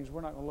some things. We're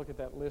not going to look at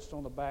that list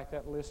on the back.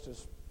 That list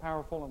is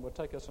powerful and will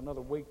take us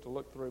another week to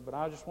look through. But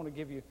I just want to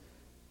give you,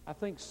 I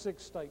think,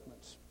 6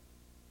 statements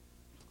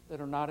that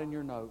are not in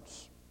your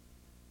notes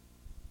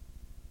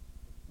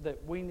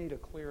that we need a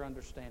clear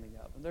understanding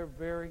of. And they're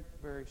very,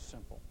 very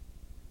simple.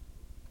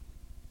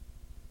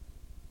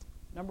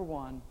 Number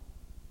 1,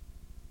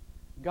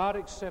 God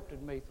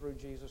accepted me through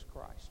Jesus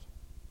Christ.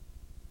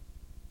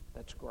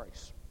 That's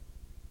grace.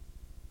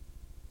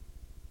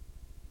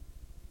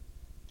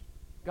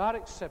 God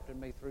accepted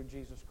me through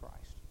Jesus Christ.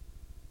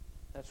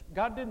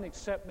 God didn't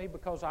accept me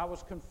because I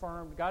was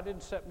confirmed. God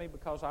didn't accept me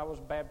because I was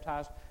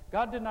baptized.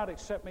 God did not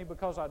accept me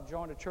because I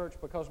joined a church,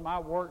 because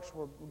my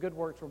good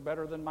works were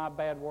better than my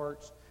bad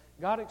works.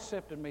 God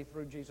accepted me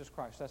through Jesus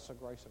Christ. That's the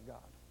grace of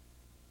God.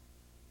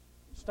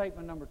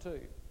 Statement number 2.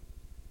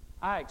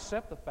 I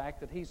accept the fact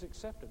that He's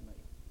accepted me.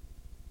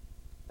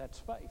 That's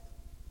faith.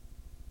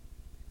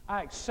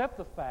 I accept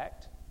the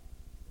fact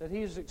that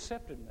He has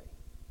accepted me,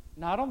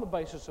 not on the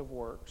basis of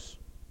works,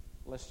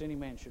 lest any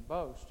man should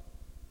boast,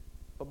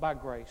 but by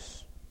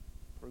grace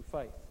through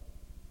faith.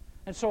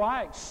 And so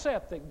I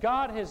accept that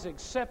God has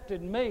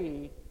accepted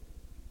me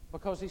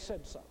because He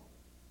said so.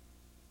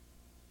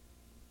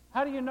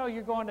 How do you know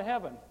you're going to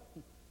heaven?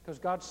 Because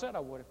God said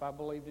I would if I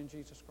believed in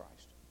Jesus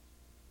Christ.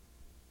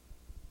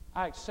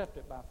 I accept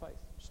it by faith.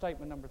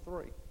 Statement number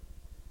 3.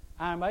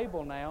 I'm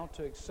able now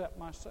to accept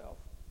myself.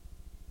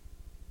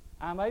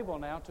 I'm able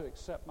now to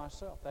accept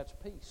myself. That's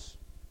peace.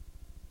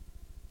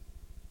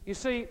 You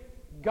see,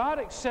 God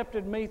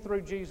accepted me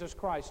through Jesus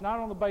Christ, not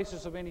on the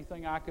basis of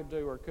anything I could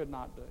do or could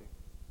not do.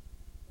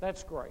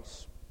 That's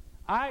grace.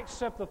 I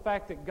accept the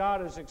fact that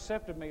God has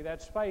accepted me.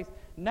 That's faith.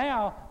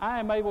 Now I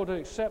am able to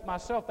accept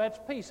myself. That's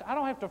peace. I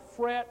don't have to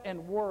fret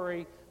and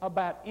worry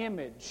about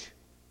image.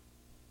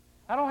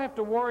 I don't have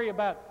to worry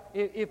about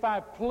if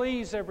I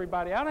please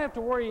everybody. I don't have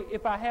to worry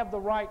if I have the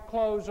right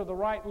clothes or the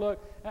right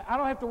look. I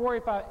don't have to worry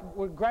if I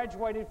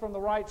graduated from the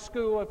right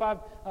school, if I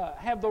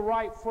have the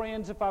right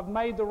friends, if I've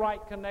made the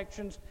right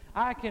connections.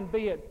 I can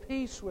be at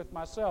peace with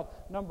myself.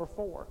 Number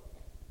 4,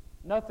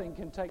 nothing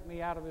can take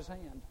me out of His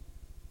hand.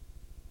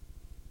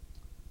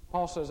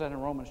 Paul says that in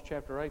Romans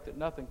chapter 8, that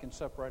nothing can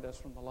separate us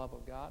from the love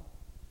of God.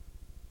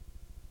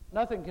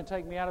 Nothing can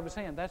take me out of His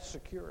hand. That's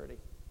security.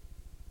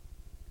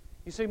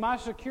 You see, my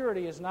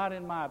security is not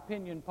in my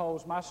opinion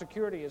polls. My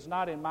security is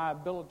not in my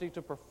ability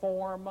to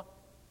perform.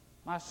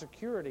 My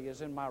security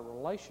is in my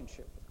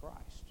relationship with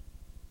Christ.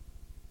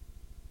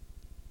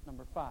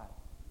 Number 5,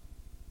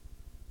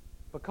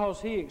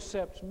 because He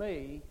accepts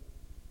me,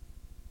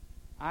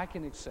 I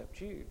can accept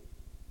you.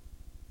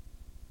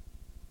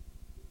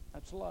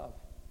 That's love.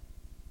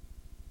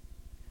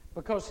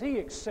 Because He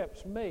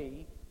accepts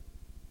me,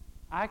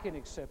 I can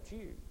accept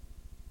you.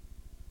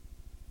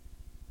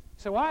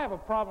 So I have a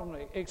problem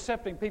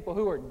accepting people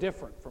who are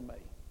different from me.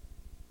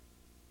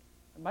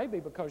 It may be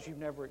because you've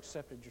never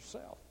accepted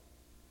yourself.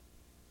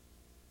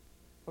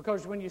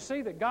 Because when you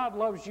see that God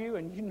loves you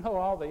and you know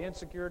all the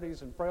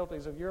insecurities and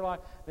frailties of your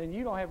life, then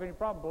you don't have any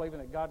problem believing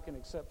that God can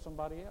accept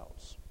somebody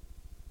else.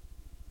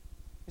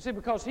 You see,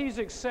 because He's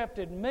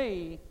accepted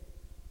me,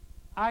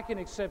 I can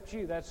accept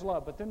you. That's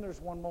love. But then there's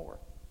one more.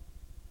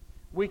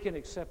 We can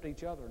accept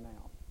each other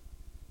now.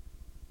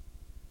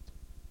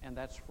 And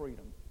that's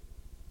freedom.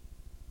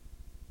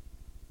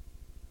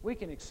 We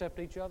can accept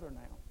each other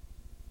now.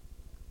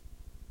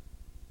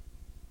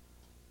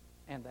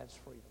 And that's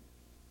freedom.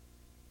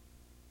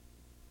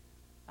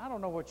 I don't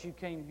know what you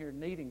came here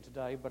needing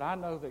today, but I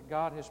know that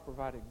God has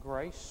provided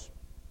grace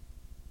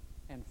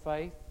and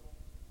faith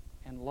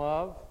and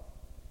love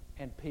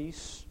and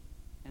peace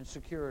and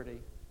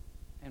security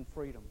and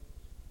freedom.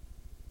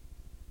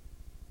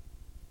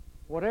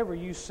 Whatever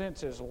you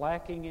sense is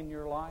lacking in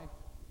your life,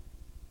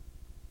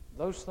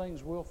 those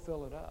things will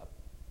fill it up.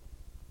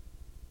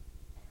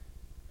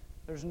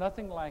 There's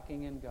nothing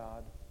lacking in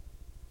God.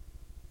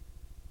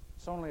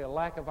 It's only a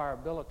lack of our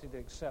ability to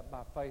accept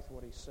by faith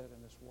what He said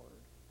in His Word.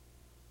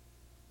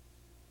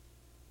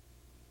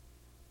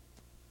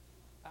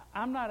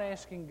 I'm not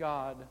asking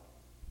God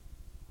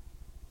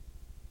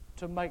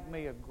to make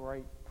me a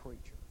great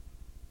preacher.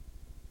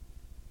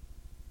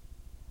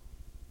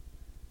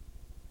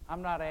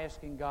 I'm not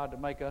asking God to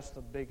make us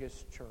the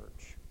biggest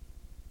church.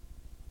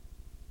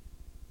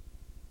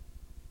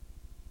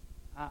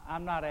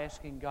 I'm not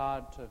asking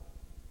God to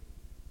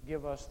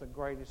give us the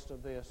greatest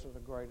of this or the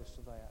greatest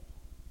of that.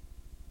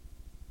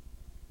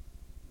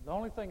 The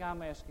only thing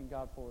I'm asking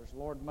God for is,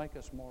 Lord, make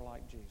us more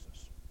like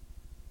Jesus.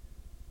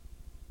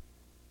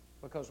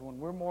 Because when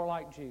we're more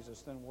like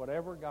Jesus, then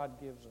whatever God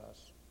gives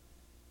us,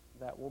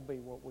 that will be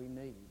what we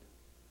need.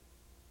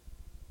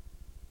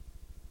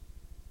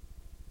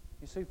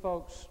 You see,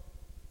 folks,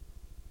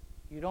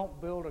 you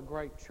don't build a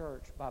great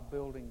church by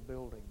building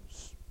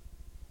buildings.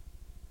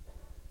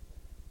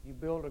 You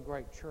build a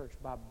great church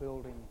by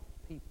building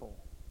people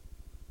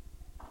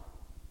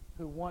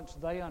who, once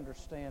they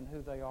understand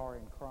who they are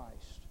in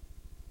Christ,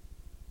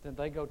 then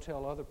they go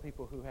tell other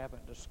people who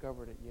haven't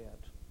discovered it yet,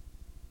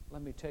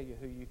 let me tell you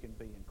who you can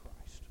be in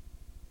Christ.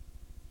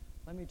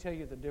 Let me tell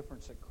you the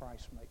difference that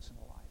Christ makes in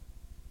a life.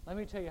 Let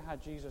me tell you how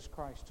Jesus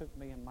Christ took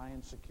me in my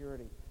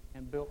insecurity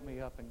and built me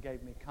up and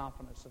gave me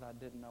confidence that I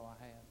didn't know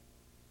I had.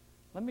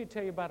 Let me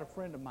tell you about a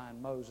friend of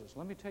mine, Moses.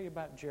 Let me tell you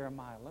about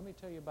Jeremiah. Let me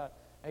tell you about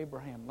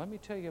Abraham. Let me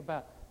tell you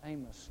about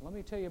Amos. Let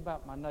me tell you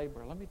about my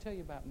neighbor. Let me tell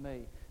you about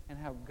me and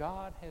how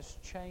God has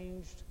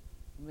changed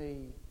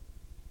me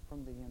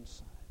from the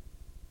inside.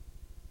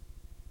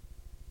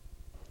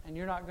 And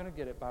you're not going to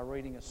get it by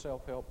reading a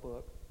self-help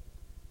book.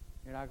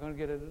 You're not going to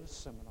get it at a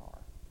seminar.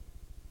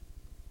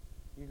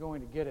 You're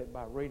going to get it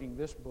by reading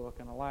this book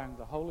and allowing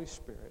the Holy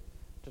Spirit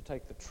to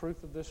take the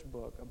truth of this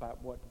book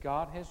about what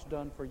God has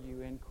done for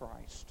you in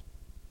Christ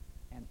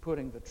and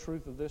putting the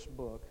truth of this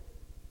book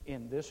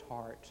in this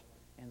heart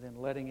and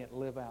then letting it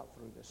live out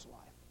through this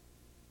life.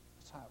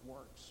 That's how it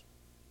works.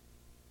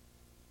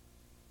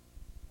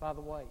 By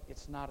the way,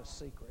 it's not a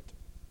secret.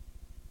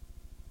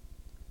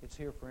 It's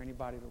here for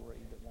anybody to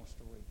read that wants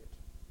to read it.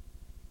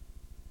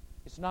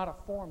 It's not a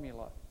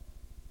formula.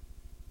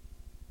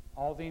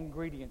 All the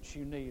ingredients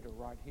you need are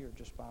right here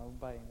just by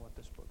obeying what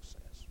this book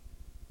says.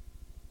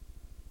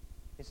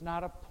 It's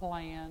not a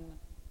plan.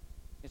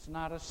 It's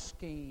not a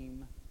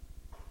scheme.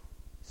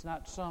 It's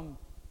not some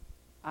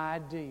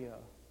idea.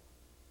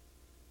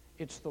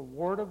 It's the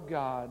Word of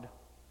God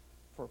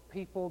for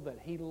people that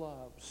He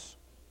loves.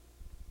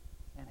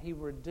 And He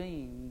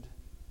redeemed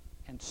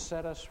and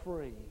set us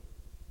free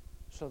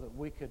so that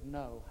we could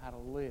know how to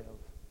live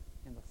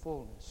in the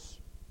fullness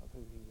of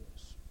who He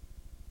is.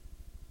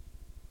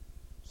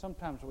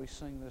 Sometimes we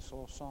sing this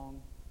little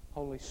song,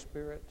 Holy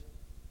Spirit,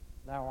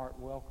 Thou art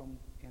welcome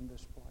in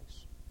this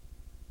place.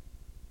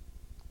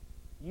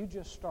 You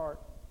just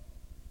start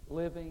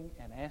living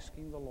and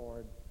asking the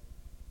Lord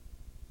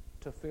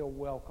to feel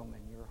welcome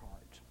in your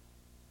heart.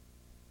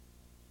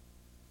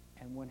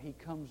 And when He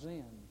comes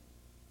in,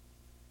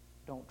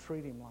 don't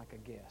treat Him like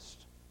a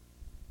guest.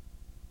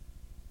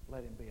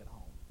 Let Him be at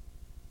home.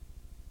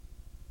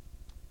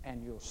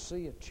 And you'll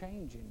see a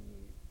change in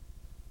you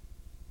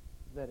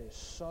that is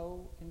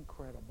so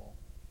incredible,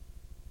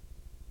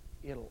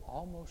 it'll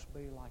almost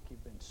be like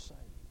you've been saved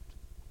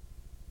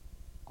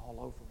all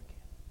over again.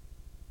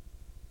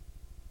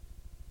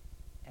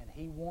 And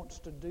He wants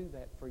to do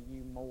that for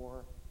you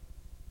more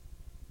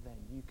than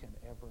you can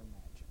ever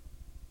imagine.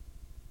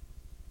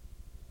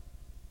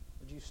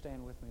 Would you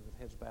stand with me with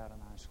heads bowed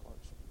and eyes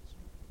closed,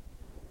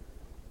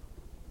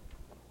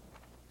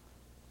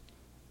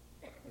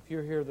 please? If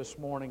you're here this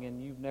morning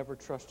and you've never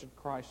trusted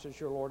Christ as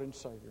your Lord and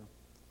Savior,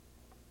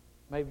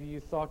 maybe you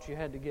thought you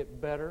had to get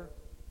better.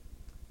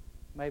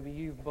 Maybe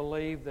you've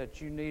believed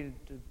that you needed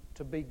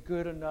to be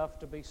good enough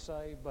to be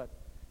saved, but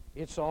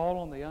it's all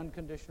on the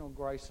unconditional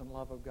grace and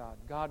love of God.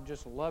 God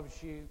just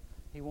loves you.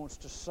 He wants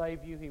to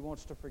save you. He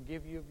wants to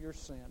forgive you of your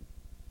sin.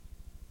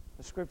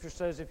 The Scripture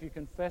says if you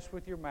confess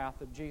with your mouth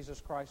that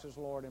Jesus Christ is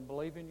Lord and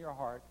believe in your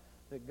heart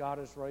that God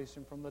has raised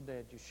Him from the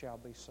dead, you shall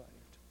be saved.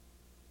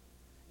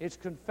 It's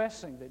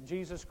confessing that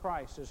Jesus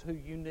Christ is who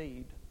you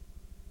need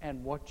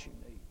and what you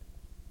need.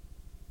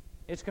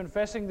 It's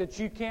confessing that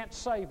you can't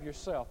save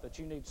yourself, that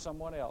you need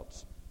someone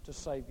else to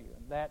save you,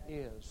 and that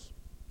is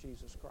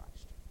Jesus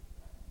Christ.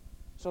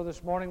 So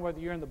this morning, whether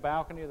you're in the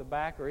balcony or the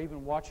back or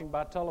even watching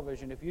by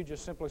television, if you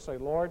just simply say,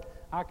 Lord,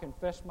 I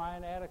confess my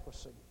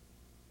inadequacy.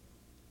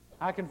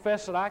 I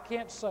confess that I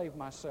can't save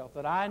myself,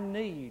 that I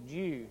need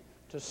you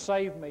to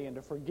save me and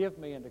to forgive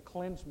me and to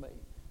cleanse me.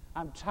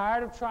 I'm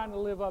tired of trying to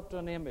live up to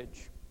an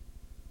image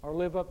or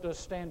live up to a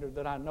standard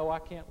that I know I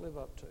can't live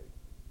up to.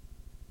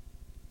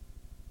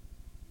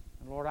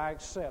 And Lord, I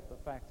accept the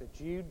fact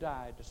that you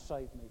died to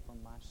save me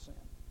from my sin.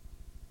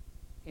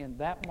 In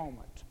that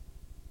moment,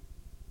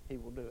 He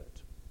will do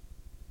it.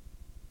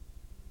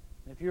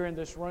 If you're in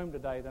this room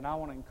today, then I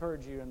want to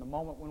encourage you in the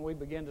moment when we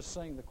begin to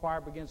sing, the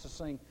choir begins to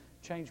sing,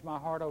 Change My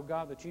Heart, O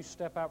God, that you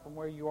step out from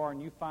where you are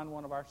and you find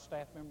one of our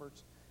staff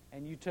members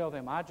and you tell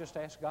them, I just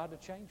asked God to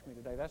change me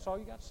today. That's all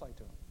you got to say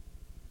to them.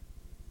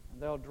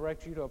 And they'll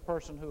direct you to a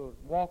person who will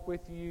walk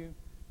with you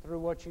through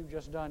what you've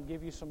just done,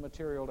 give you some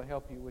material to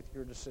help you with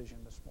your decision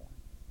this morning.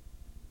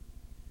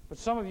 But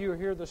some of you are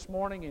here this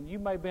morning and you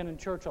may have been in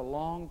church a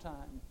long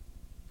time.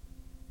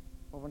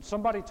 But when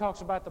somebody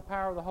talks about the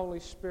power of the Holy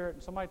Spirit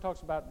and somebody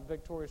talks about the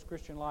victorious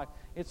Christian life,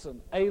 it's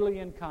an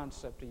alien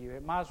concept to you.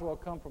 It might as well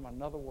come from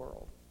another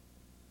world.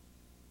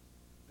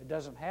 It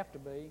doesn't have to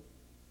be.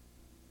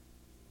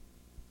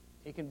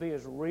 It can be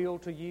as real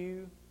to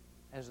you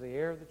as the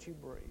air that you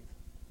breathe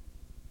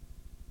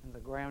and the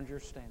ground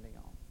you're standing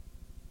on,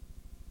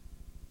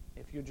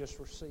 if you just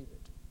receive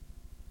it.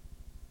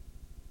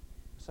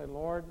 Say,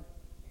 Lord,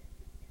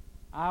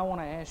 I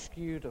want to ask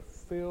you to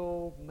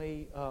fill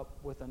me up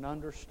with an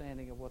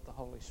understanding of what the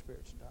Holy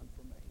Spirit's done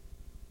for me.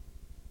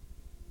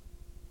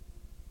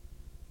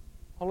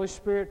 Holy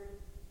Spirit,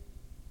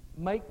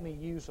 make me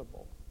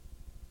usable.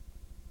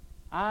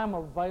 I'm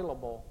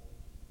available.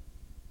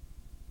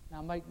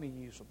 Now make me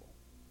usable.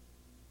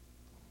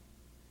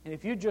 And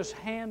if you just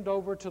hand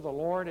over to the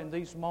Lord in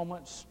these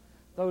moments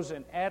those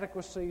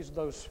inadequacies,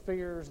 those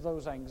fears,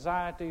 those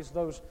anxieties,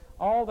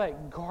 all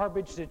that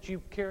garbage that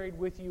you've carried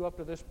with you up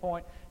to this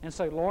point, and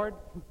say, Lord,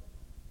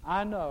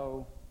 I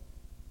know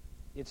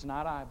it's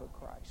not I but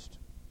Christ.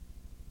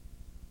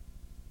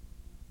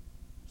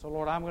 So,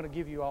 Lord, I'm going to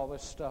give you all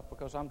this stuff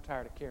because I'm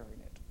tired of carrying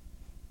it.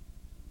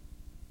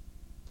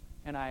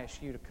 And I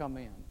ask you to come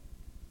in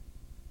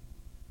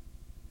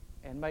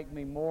and make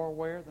me more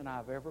aware than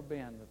I've ever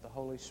been that the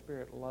Holy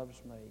Spirit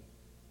loves me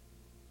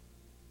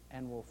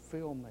and will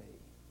fill me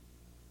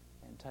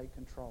and take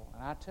control.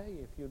 And I tell you,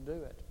 if you'll do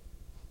it,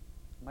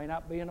 it may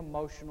not be an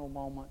emotional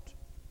moment.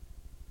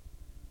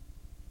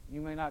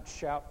 You may not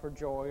shout for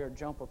joy or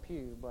jump a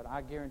pew, but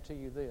I guarantee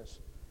you this,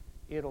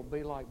 it'll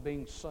be like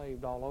being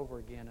saved all over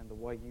again in the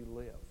way you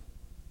live.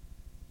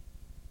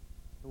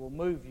 It will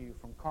move you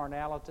from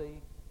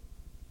carnality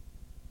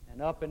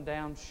and up and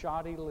down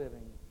shoddy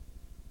living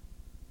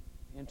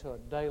into a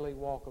daily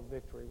walk of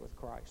victory with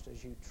Christ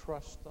as you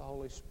trust the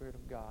Holy Spirit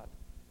of God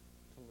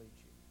to lead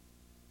you.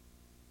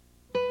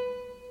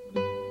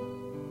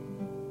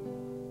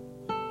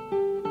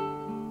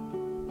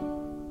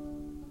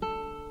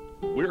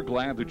 We're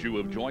glad that you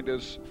have joined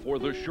us for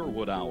the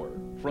Sherwood Hour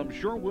from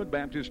Sherwood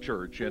Baptist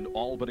Church in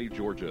Albany,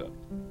 Georgia.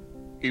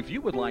 If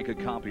you would like a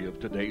copy of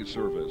today's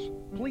service,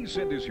 please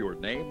send us your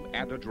name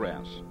and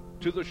address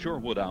to the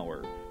Sherwood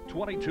Hour,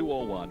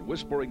 2201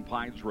 Whispering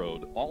Pines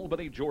Road,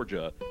 Albany,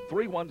 Georgia,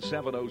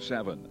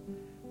 31707.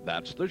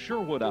 That's the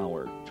Sherwood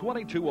Hour,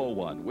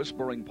 2201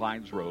 Whispering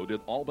Pines Road in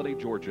Albany,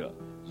 Georgia,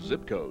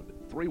 zip code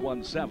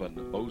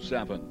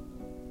 31707.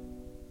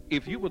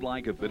 If you would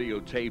like a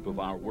videotape of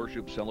our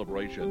worship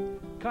celebration,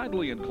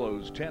 kindly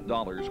enclose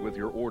 $10 with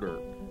your order.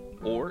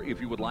 Or if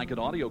you would like an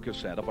audio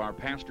cassette of our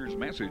pastor's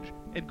message,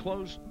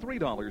 enclose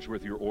 $3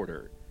 with your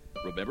order.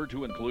 Remember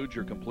to include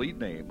your complete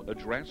name,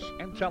 address,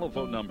 and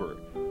telephone number,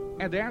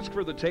 and ask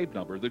for the tape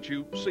number that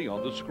you see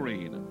on the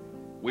screen.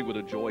 We would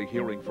enjoy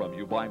hearing from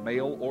you by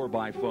mail or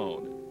by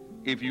phone.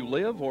 If you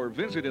live or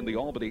visit in the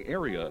Albany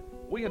area,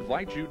 we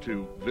invite you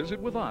to visit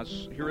with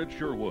us here at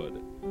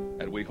Sherwood.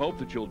 And we hope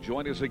that you'll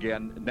join us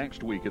again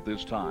next week at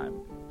this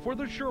time for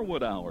the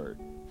Sherwood Hour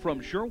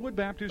from Sherwood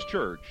Baptist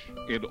Church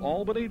in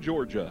Albany,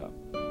 Georgia.